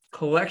my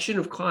collection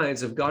of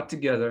clients have got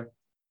together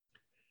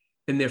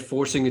and they're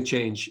forcing a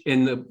change.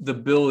 And the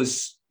bill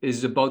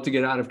is about to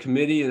get out of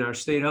committee in our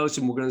state house,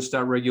 and we're going to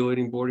start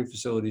regulating boarding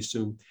facilities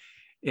soon.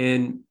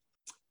 And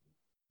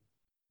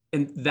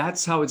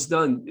that's how it's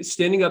done.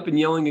 Standing up and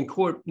yelling in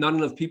court, not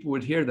enough people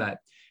would hear that.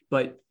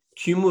 But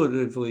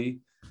cumulatively,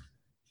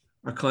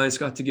 our clients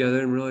got together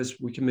and realized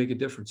we can make a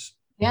difference.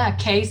 Yeah,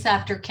 case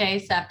after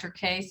case after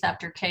case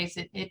after case.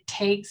 It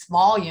takes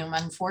volume,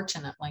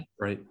 unfortunately.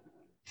 Right.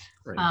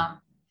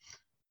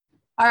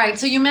 All right.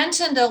 So you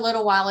mentioned a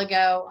little while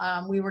ago,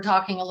 we were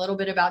talking a little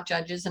bit about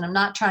judges, and I'm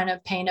not trying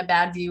to paint a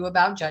bad view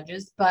about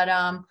judges, but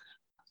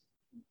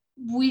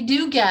we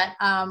do get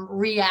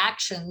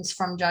reactions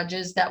from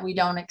judges that we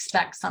don't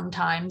expect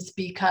sometimes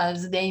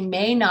because they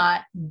may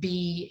not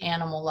be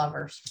animal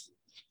lovers.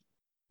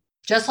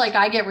 Just like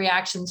I get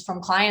reactions from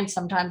clients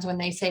sometimes when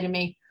they say to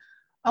me,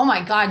 "Oh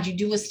my God, you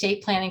do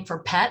estate planning for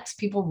pets?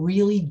 People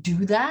really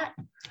do that?"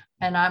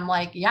 And I'm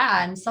like,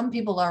 yeah, and some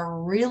people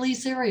are really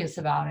serious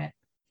about it,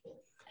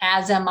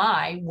 as am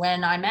I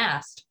when I'm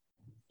asked.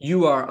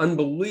 You are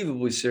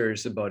unbelievably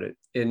serious about it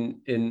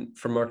in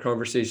from our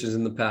conversations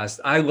in the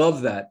past. I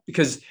love that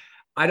because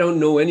I don't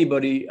know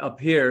anybody up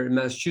here in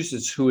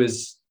Massachusetts who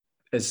is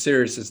as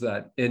serious as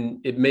that. And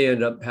it may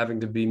end up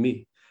having to be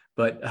me.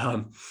 But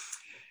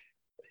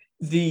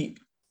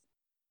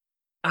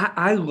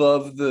I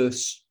love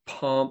the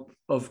pomp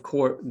of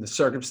court and the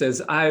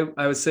circumstance. I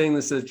was saying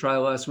this at the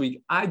trial last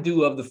week. I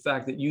do love the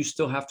fact that you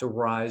still have to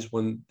rise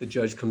when the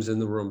judge comes in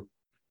the room.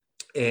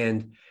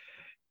 And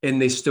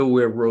they still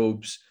wear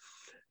robes,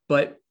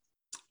 but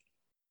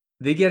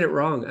they get it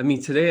wrong. I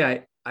mean,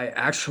 today I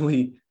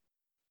actually,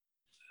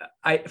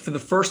 for the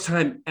first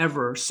time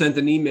ever, sent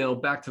an email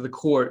back to the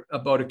court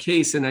about a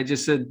case. And I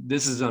just said,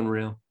 this is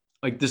unreal.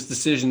 Like, this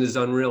decision is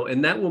unreal.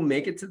 And that will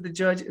make it to the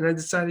judge. And I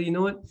decided, you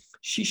know what?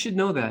 She should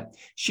know that.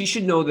 She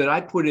should know that I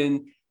put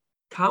in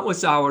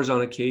countless hours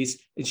on a case,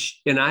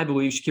 and I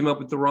believe she came up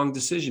with the wrong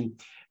decision.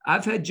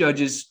 I've had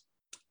judges,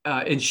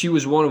 and she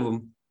was one of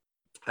them,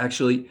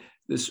 actually,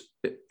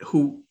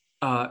 who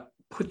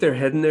put their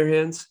head in their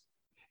hands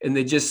and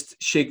they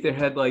just shake their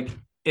head like,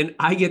 and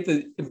I get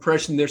the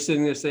impression they're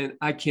sitting there saying,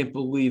 I can't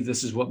believe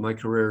this is what my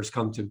career has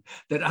come to,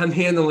 that I'm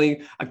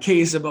handling a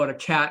case about a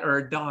cat or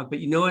a dog. But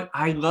you know what?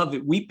 I love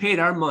it. We paid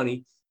our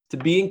money to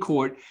be in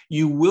court.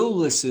 You will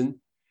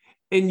listen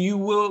and you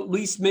will at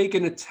least make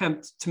an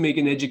attempt to make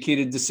an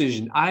educated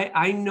decision.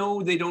 I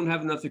know they don't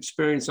have enough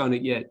experience on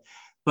it yet,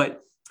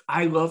 but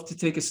I love to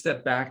take a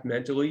step back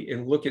mentally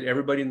and look at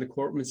everybody in the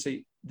courtroom and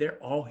say, they're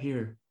all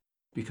here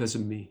because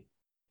of me,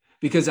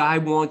 because I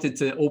wanted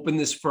to open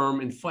this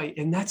firm and fight.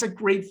 And that's a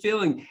great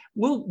feeling.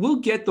 We'll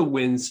get the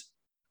wins.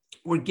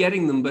 We're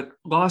getting them, but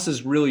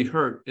losses really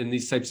hurt in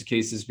these types of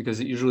cases because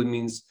it usually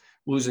means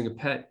losing a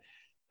pet.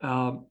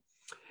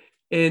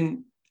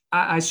 And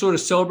I sort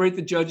of celebrate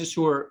the judges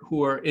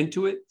who are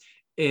into it.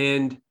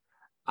 And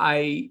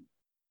I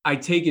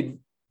take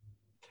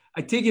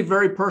it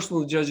very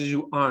personal, the judges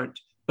who aren't.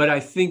 But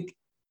I think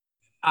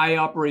I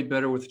operate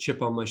better with a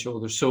chip on my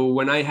shoulder. So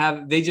when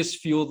they just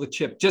feel the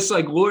chip, just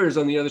like lawyers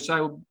on the other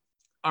side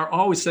are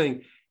always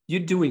saying,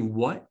 you're doing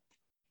what?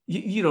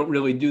 You don't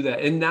really do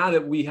that. And now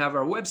that we have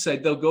our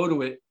website, they'll go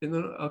to it and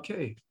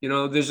okay,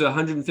 there's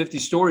 150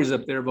 stories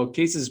up there about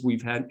cases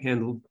we've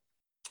handled.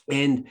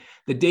 And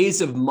the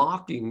days of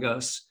mocking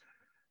us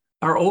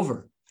are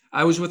over.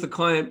 I was with a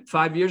client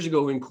 5 years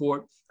ago in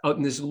court out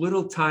in this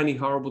little tiny,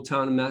 horrible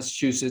town in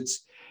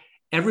Massachusetts.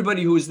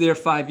 Everybody who was there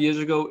 5 years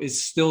ago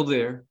is still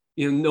there.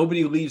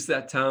 Nobody leaves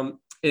that town.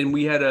 And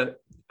we had a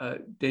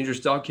dangerous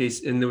dog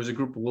case, and there was a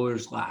group of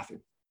lawyers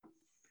laughing.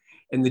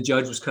 And the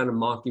judge was kind of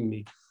mocking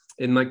me.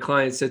 And my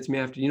client said to me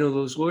after,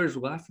 those lawyers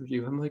laugh at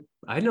you. I'm like,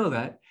 I know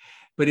that.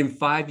 But in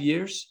 5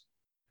 years,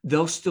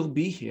 they'll still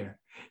be here,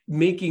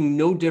 making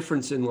no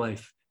difference in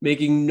life,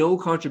 making no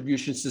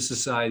contributions to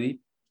society.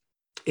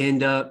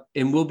 And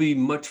we'll be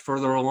much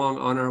further along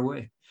on our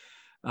way.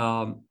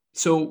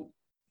 So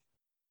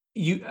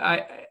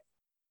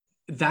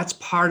that's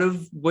part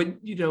of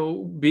what,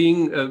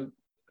 being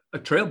a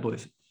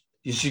trailblazer.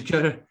 You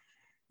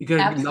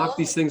gotta knock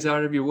these things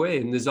out of your way,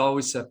 and there's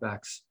always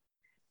setbacks.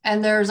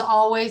 And there's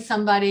always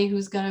somebody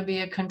who's going to be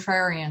a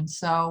contrarian.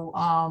 So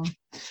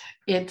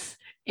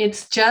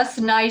it's just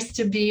nice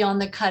to be on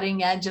the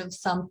cutting edge of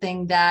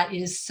something that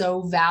is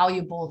so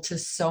valuable to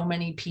so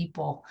many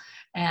people.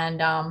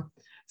 And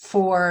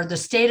for the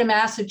state of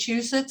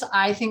Massachusetts,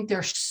 I think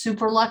they're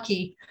super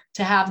lucky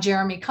to have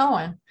Jeremy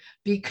Cohen,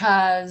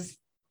 because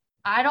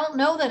I don't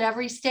know that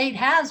every state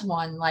has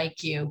one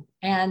like you.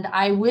 And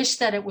I wish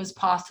that it was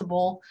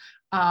possible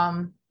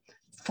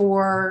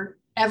for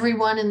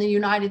everyone in the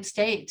United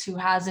States who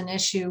has an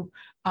issue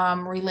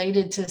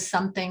related to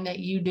something that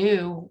you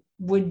do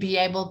would be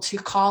able to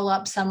call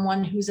up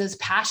someone who's as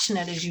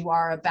passionate as you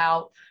are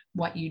about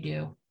what you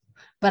do.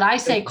 But I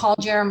say call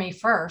Jeremy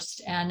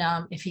first. And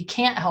if he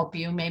can't help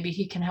you, maybe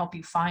he can help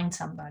you find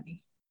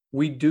somebody.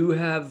 We do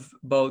have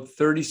about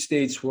 30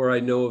 states where I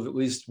know of at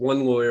least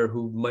one lawyer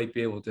who might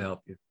be able to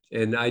help you.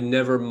 And I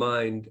never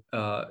mind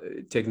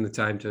taking the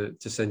time to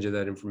send you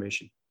that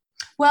information.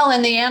 Well,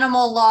 in the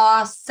animal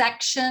law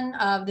section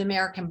of the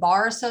American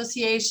Bar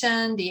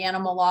Association, the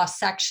animal law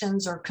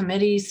sections or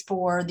committees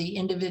for the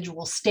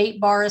individual state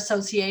bar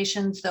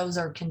associations, those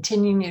are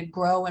continuing to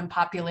grow in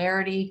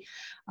popularity.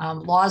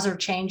 Laws are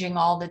changing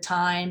all the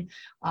time.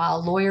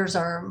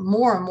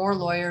 More and more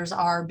lawyers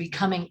are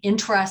becoming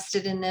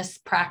interested in this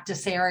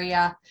practice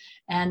area.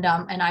 And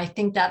I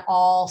think that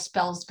all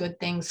spells good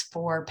things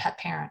for pet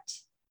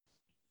parents.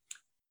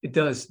 It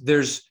does.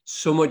 There's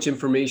so much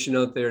information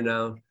out there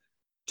now.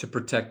 to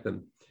protect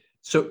them.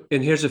 So,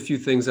 and here's a few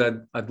things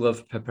I'd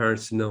love pet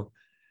parents to know.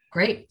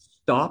 Great.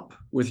 Stop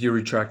with your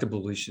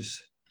retractable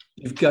leashes.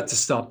 You've got to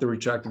stop the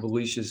retractable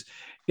leashes.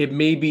 It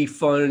may be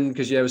fun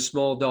because you have a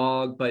small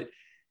dog, but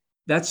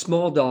that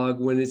small dog,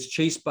 when it's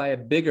chased by a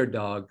bigger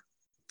dog,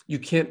 you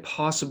can't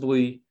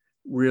possibly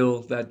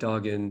reel that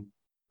dog in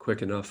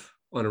quick enough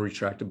on a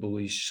retractable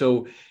leash.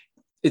 So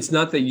it's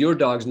not that your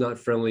dog's not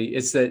friendly,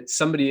 it's that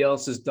somebody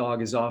else's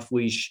dog is off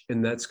leash,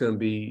 and that's going to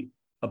be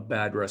a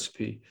bad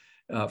recipe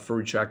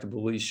for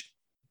retractable leash.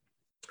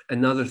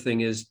 Another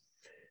thing is,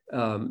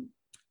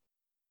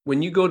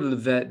 when you go to the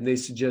vet and they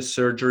suggest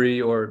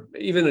surgery or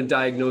even a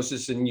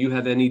diagnosis and you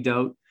have any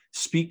doubt,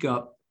 speak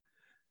up,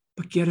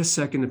 but get a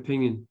second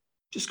opinion.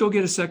 Just go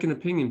get a second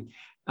opinion.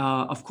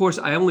 Of course,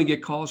 I only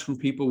get calls from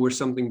people where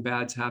something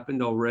bad's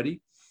happened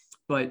already,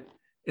 but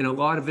in a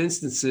lot of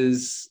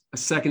instances, a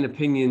second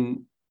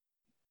opinion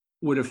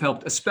would have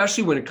helped,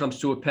 especially when it comes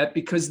to a pet,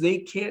 because they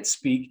can't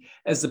speak.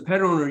 As the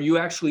pet owner, you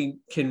actually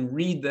can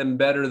read them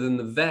better than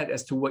the vet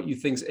as to what you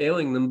think's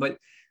ailing them. But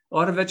a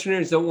lot of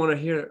veterinarians don't want to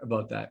hear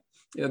about that.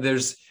 You know,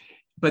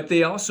 but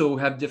they also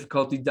have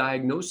difficulty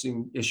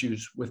diagnosing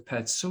issues with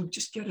pets. So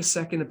just get a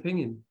second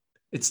opinion.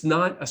 It's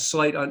not a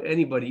slight on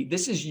anybody.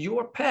 This is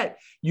your pet,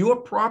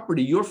 your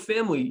property, your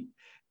family.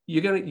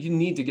 You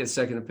need to get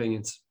second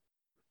opinions.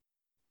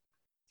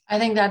 I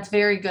think that's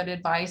very good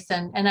advice.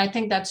 And I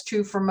think that's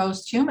true for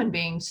most human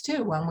beings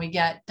too, when we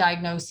get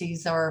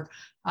diagnoses or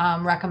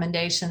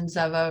recommendations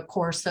of a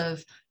course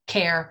of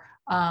care.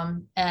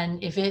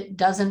 And if it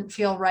doesn't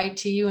feel right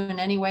to you in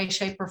any way,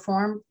 shape, or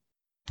form,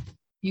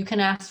 you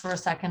can ask for a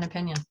second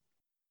opinion.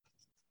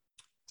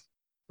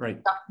 Right.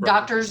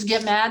 Doctors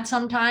get mad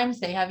sometimes.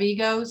 They have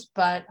egos,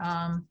 but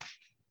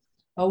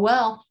oh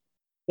well.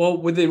 Well,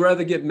 would they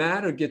rather get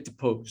mad or get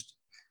deposed?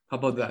 How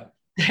about that?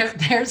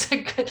 There's a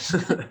good...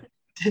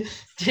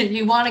 Do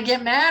you want to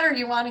get mad or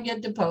you want to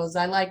get deposed?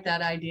 I like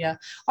that idea.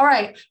 All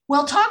right.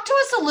 Well, talk to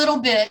us a little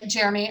bit,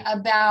 Jeremy,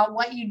 about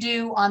what you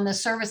do on the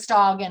service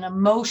dog and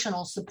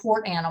emotional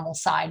support animal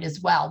side as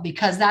well,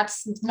 because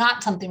that's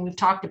not something we've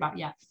talked about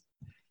yet.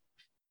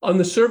 On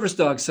the service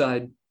dog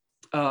side,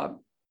 I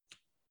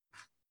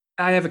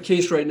have a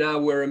case right now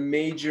where a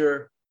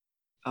major,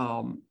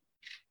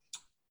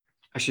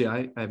 actually,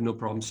 I have no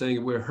problem saying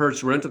it, where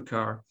Hertz Rental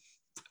Car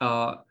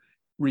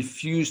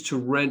refused to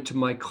rent to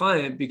my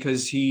client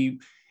because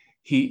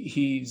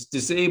he's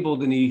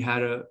disabled and he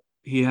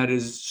had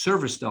his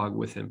service dog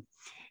with him,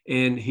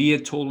 and he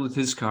had totaled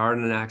his car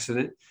in an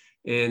accident,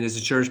 and his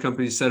insurance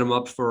company set him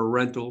up for a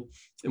rental.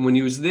 And when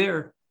he was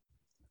there,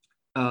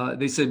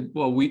 they said,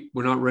 well, we're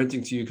not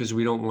renting to you because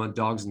we don't want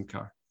dogs in the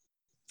car.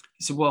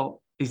 He said,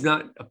 well, he's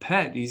not a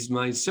pet. He's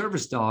my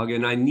service dog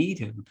and I need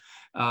him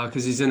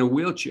because he's in a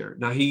wheelchair.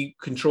 Now he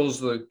controls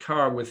the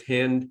car with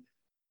hand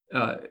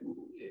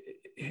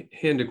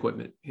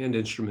equipment, hand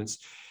instruments.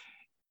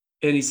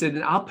 And he said,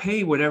 I'll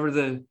pay whatever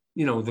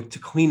to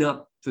clean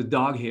up the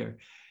dog hair. And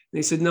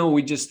they said, no,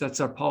 that's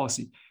our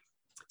policy.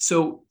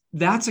 So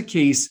that's a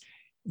case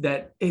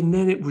and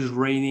then it was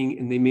raining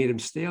and they made him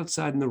stay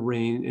outside in the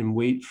rain and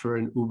wait for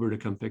an Uber to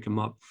come pick him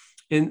up.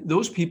 And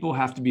those people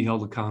have to be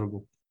held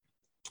accountable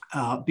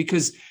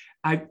because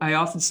I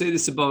often say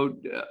this about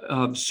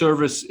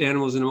service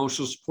animals and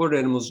emotional support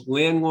animals.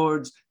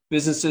 Landlords,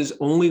 businesses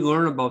only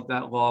learn about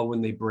that law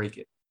when they break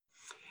it.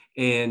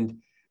 And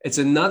it's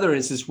another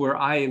instance where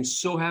I am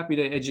so happy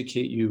to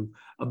educate you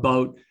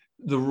about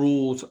the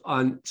rules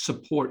on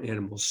support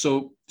animals.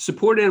 So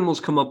support animals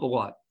come up a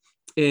lot.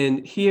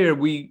 And here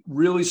we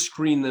really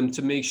screen them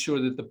to make sure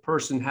that the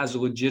person has a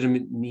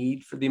legitimate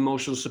need for the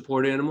emotional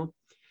support animal.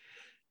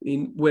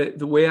 The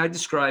way I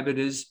describe it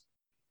is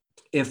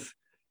if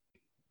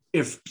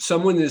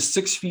someone is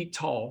 6 feet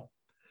tall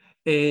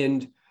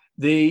and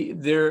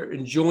they're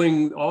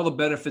enjoying all the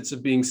benefits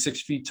of being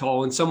 6 feet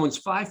tall and someone's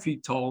 5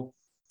 feet tall,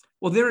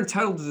 well, they're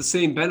entitled to the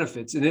same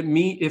benefits.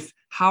 And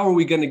how are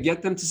we going to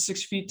get them to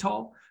 6 feet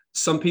tall?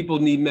 Some people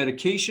need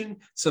medication,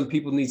 some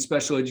people need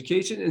special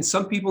education, and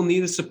some people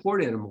need a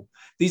support animal.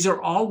 These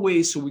are all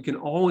ways so we can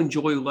all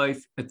enjoy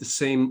life at the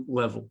same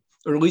level,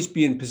 or at least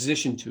be in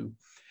position to.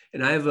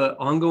 And I have an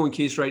ongoing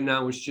case right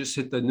now, which just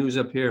hit the news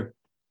up here.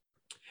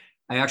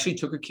 I actually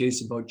took a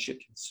case about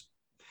chickens.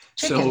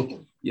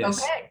 So,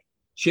 yes, okay.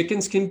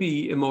 Chickens can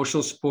be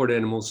emotional support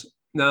animals.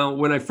 Now,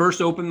 when I first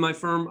opened my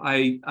firm,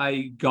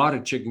 I got a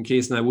chicken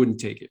case and I wouldn't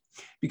take it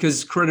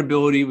because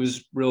credibility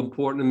was real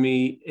important to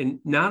me. And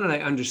now that I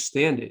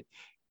understand it,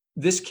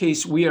 this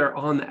case, we are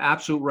on the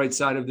absolute right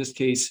side of this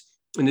case.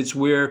 And it's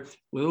where a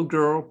little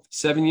girl,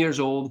 7 years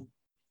old,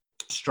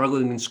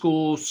 struggling in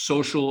school,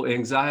 social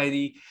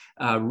anxiety,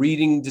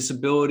 reading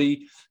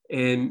disability,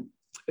 and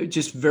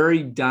just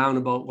very down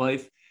about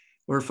life.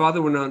 Her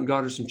father went out and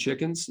got her some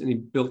chickens and he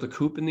built a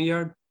coop in the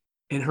yard.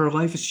 And her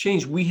life has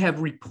changed. We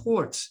have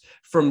reports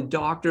from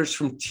doctors,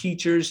 from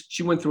teachers.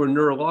 She went through a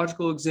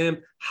neurological exam,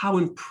 how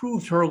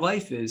improved her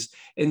life is.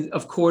 And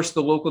of course,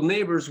 the local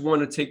neighbors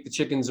want to take the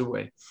chickens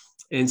away.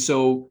 And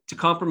so to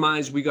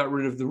compromise, we got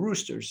rid of the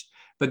roosters,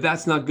 but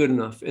that's not good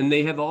enough. And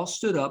they have all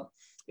stood up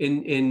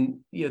And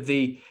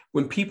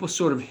when people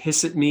sort of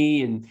hiss at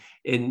me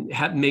and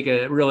make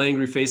a real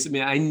angry face at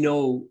me, I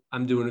know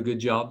I'm doing a good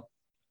job,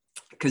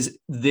 because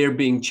they're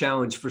being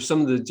challenged for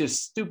some of the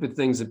just stupid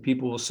things that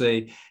people will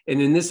say.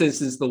 And in this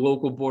instance, the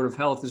local board of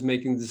health is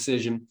making the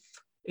decision.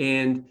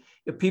 And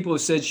people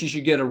have said she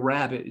should get a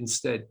rabbit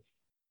instead.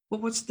 Well,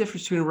 what's the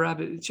difference between a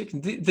rabbit and a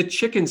chicken? The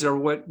chickens are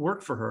what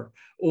work for her.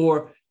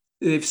 Or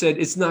they've said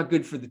it's not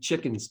good for the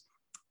chickens.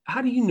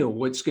 How do you know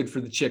what's good for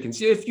the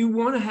chickens? If you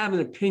want to have an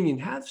opinion,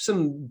 have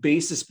some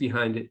basis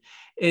behind it.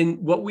 And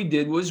what we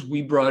did was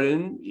we brought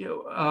in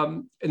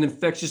an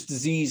infectious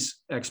disease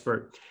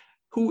expert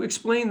who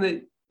explained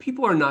that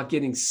people are not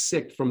getting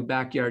sick from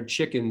backyard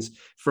chickens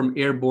from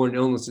airborne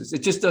illnesses.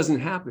 It just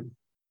doesn't happen.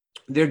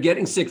 They're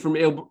getting sick from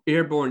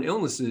airborne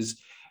illnesses,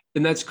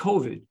 and that's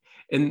COVID.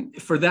 And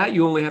for that,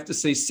 you only have to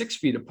stay 6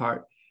 feet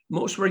apart.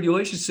 Most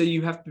regulations say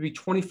you have to be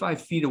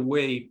 25 feet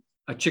away,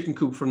 a chicken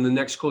coop, from the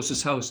next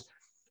closest house.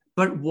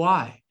 But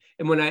why?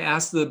 And when I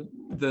asked the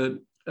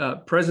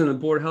president of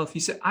the Board of Health, he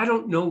said, I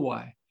don't know why.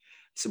 I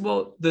said,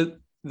 well, the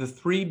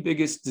 3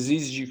 biggest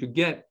diseases you could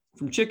get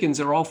from chickens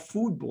are all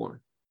foodborne.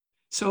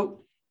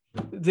 So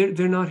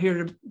they're not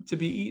here to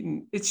be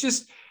eaten. It's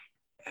just,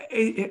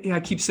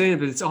 I keep saying it,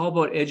 but it's all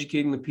about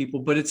educating the people,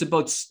 but it's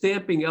about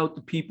stamping out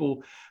the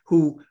people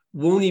who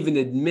won't even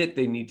admit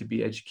they need to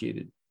be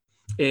educated,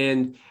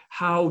 and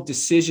how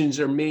decisions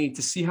are made,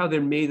 to see how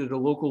they're made at a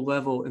local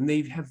level. And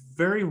they have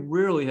very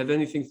rarely have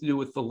anything to do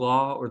with the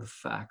law or the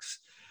facts.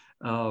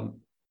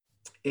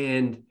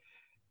 And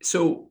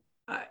so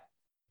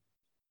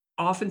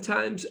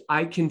oftentimes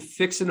I can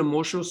fix an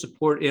emotional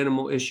support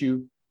animal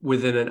issue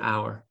within an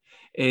hour.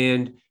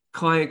 And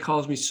client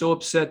calls me so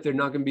upset they're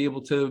not going to be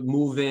able to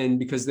move in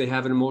because they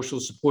have an emotional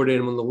support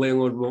animal and the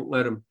landlord won't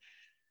let them.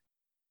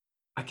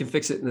 I can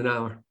fix it in an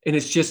hour. And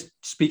it's just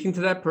speaking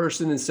to that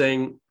person and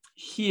saying,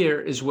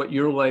 here is what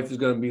your life is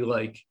going to be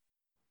like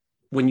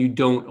when you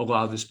don't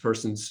allow this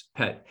person's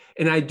pet.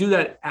 And I do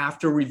that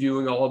after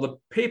reviewing all the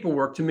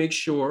paperwork to make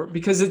sure,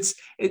 because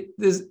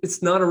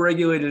it's not a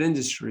regulated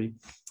industry.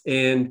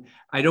 And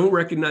I don't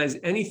recognize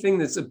anything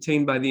that's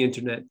obtained by the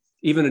internet,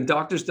 even a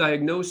doctor's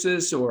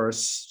diagnosis or a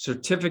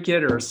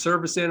certificate or a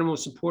service animal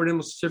support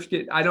animal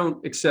certificate. I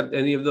don't accept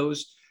any of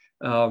those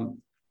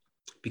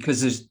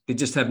because they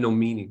just have no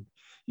meaning.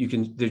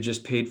 They're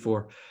just paid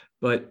for.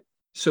 But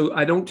so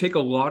I don't take a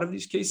lot of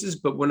these cases,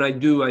 but when I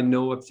do, I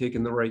know I've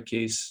taken the right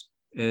case.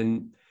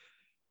 And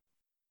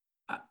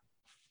I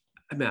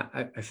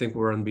think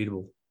we're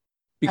unbeatable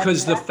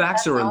because the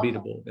facts are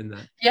unbeatable in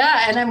that.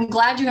 Yeah. And I'm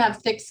glad you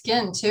have thick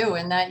skin too,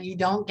 and that you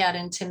don't get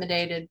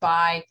intimidated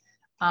by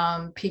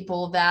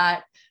people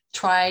that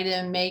try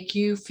to make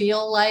you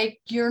feel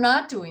like you're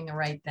not doing the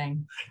right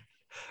thing.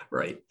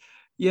 Right.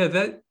 Yeah.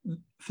 That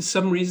for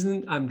some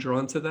reason I'm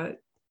drawn to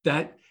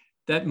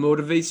that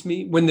motivates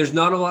me. When there's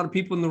not a lot of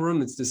people in the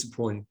room, it's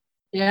disappointing.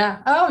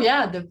 Yeah. Oh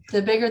yeah.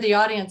 The bigger the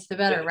audience, the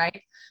better,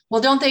 right? Well,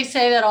 don't they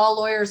say that all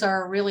lawyers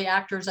are really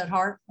actors at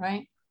heart,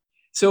 right?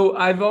 So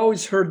I've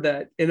always heard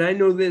that. And I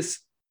know this,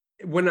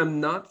 when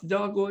I'm not the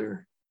dog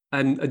lawyer,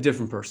 I'm a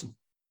different person.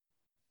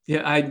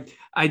 Yeah,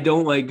 I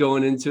don't like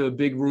going into a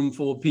big room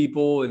full of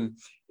people,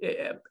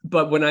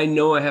 but when I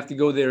know I have to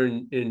go there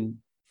and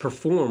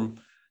perform,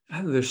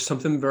 there's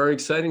something very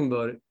exciting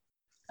about it.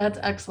 That's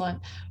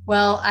excellent.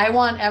 Well, I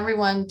want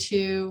everyone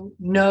to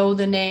know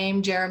the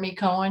name Jeremy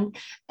Cohen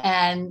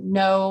and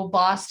know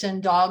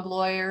Boston Dog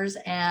Lawyers.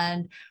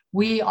 And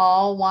we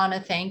all want to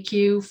thank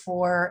you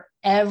for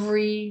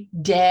every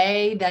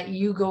day that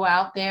you go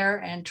out there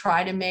and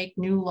try to make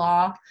new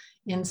law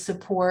in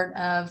support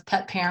of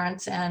pet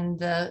parents and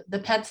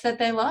the pets that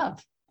they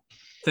love.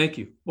 Thank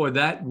you. Boy,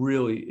 that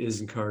really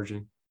is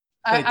encouraging.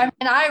 I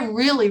mean, I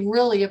really,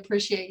 really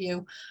appreciate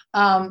you.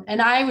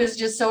 And I was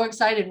just so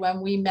excited when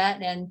we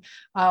met and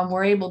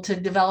were able to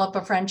develop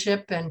a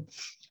friendship. And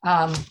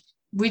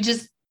we're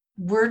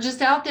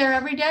just out there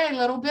every day, a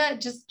little bit,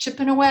 just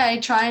chipping away,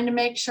 trying to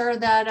make sure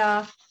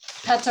that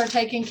pets are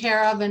taken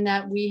care of and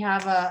that we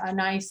have a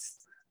nice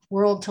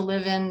world to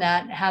live in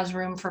that has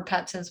room for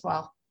pets as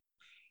well.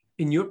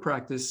 In your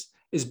practice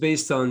is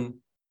based on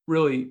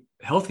really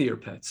healthier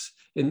pets,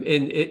 and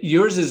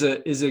yours is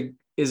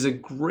a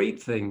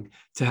great thing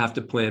to have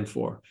to plan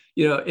for.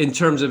 In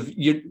terms of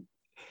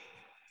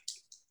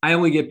I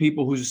only get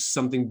people whose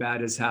something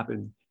bad has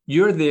happened.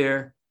 You're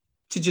there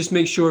to just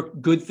make sure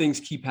good things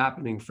keep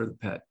happening for the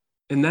pet,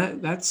 and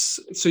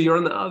that's so you're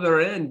on the other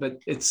end, but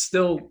it's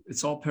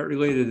all pet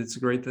related. It's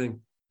a great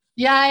thing.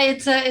 Yeah,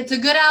 it's a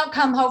good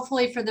outcome,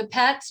 hopefully, for the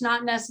pets,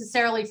 not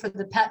necessarily for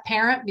the pet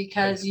parent,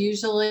 because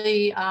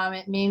usually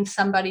it means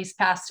somebody's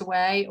passed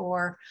away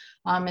or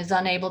is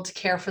unable to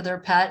care for their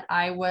pet.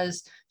 I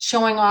was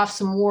showing off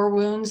some war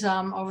wounds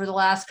over the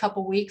last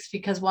couple of weeks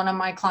because one of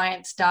my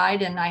clients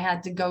died and I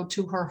had to go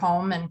to her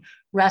home and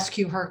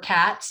rescue her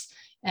cats.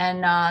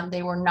 And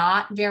they were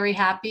not very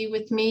happy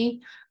with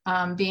me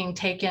being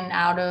taken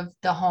out of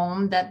the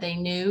home that they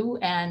knew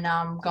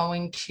and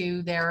going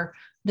to their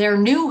their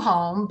new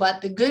home, but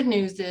the good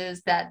news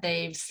is that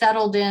they've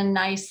settled in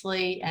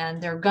nicely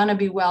and they're going to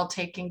be well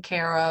taken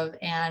care of.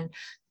 And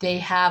they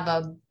have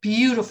a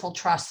beautiful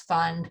trust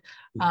fund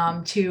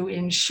to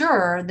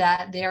ensure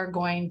that they're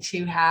going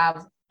to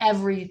have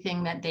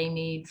everything that they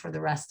need for the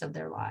rest of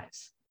their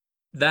lives.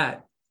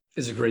 That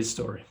is a great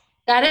story.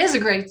 That is a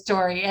great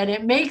story. And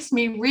it makes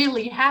me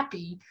really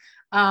happy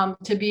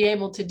to be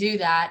able to do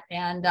that,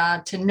 and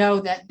to know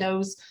that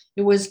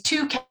it was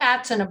 2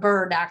 cats and a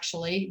bird,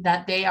 actually,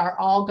 that they are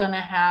all going to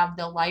have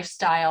the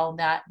lifestyle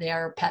that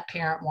their pet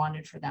parent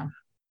wanted for them.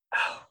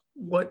 Oh,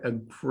 what a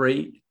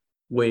great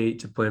way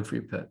to plan for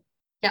your pet.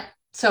 Yeah.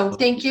 So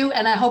thank you.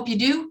 And I hope you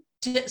do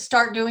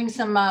start doing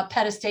some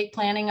pet estate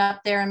planning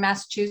up there in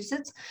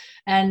Massachusetts.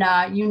 And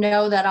you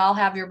know that I'll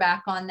have your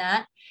back on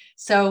that.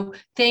 So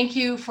thank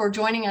you for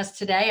joining us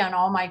today on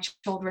All My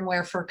Children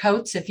Wear Fur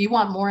Coats. If you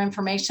want more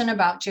information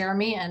about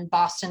Jeremy and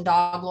Boston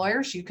Dog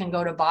Lawyers, you can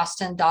go to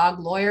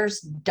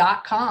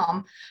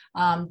bostondoglawyers.com.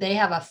 They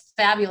have a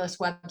fabulous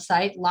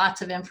website,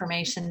 lots of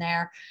information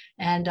there.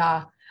 And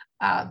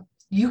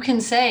you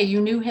can say you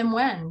knew him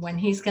when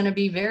he's going to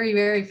be very,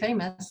 very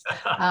famous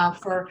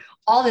for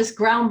all this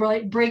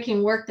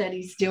groundbreaking work that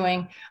he's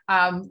doing.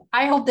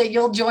 I hope that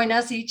you'll join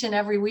us each and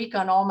every week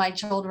on All My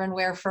Children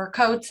Wear Fur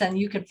Coats, and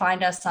you can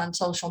find us on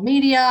social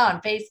media,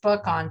 on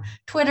Facebook, on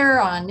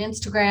Twitter, on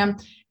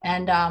Instagram.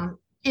 And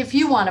if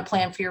you want to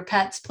plan for your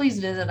pets, please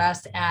visit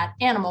us at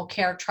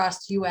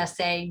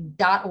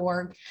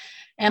animalcaretrustusa.org.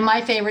 And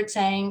my favorite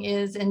saying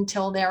is,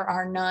 until there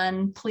are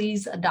none,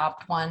 please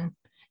adopt one.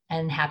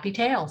 And happy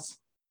tails.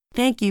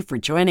 Thank you for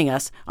joining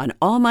us on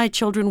All My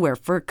Children Wear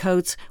Fur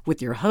Coats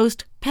with your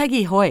host,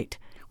 Peggy Hoyt.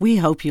 We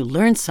hope you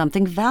learned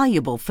something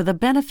valuable for the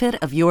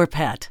benefit of your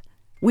pet.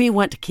 We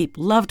want to keep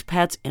loved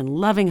pets in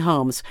loving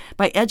homes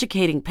by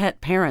educating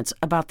pet parents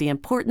about the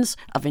importance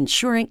of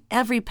ensuring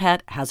every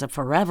pet has a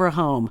forever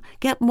home.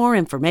 Get more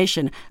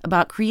information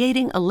about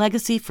creating a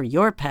legacy for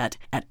your pet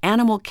at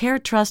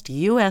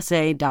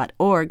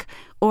animalcaretrustusa.org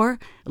or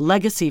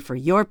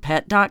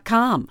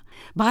legacyforyourpet.com.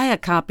 Buy a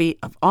copy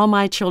of All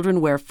My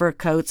Children Wear Fur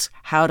Coats,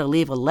 How to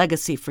Leave a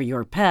Legacy for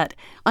Your Pet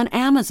on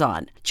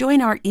Amazon.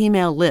 Join our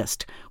email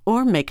list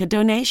or make a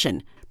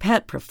donation.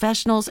 Pet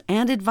professionals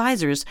and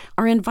advisors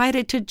are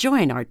invited to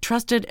join our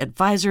Trusted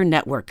Advisor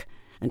Network.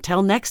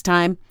 Until next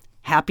time,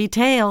 happy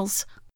tails!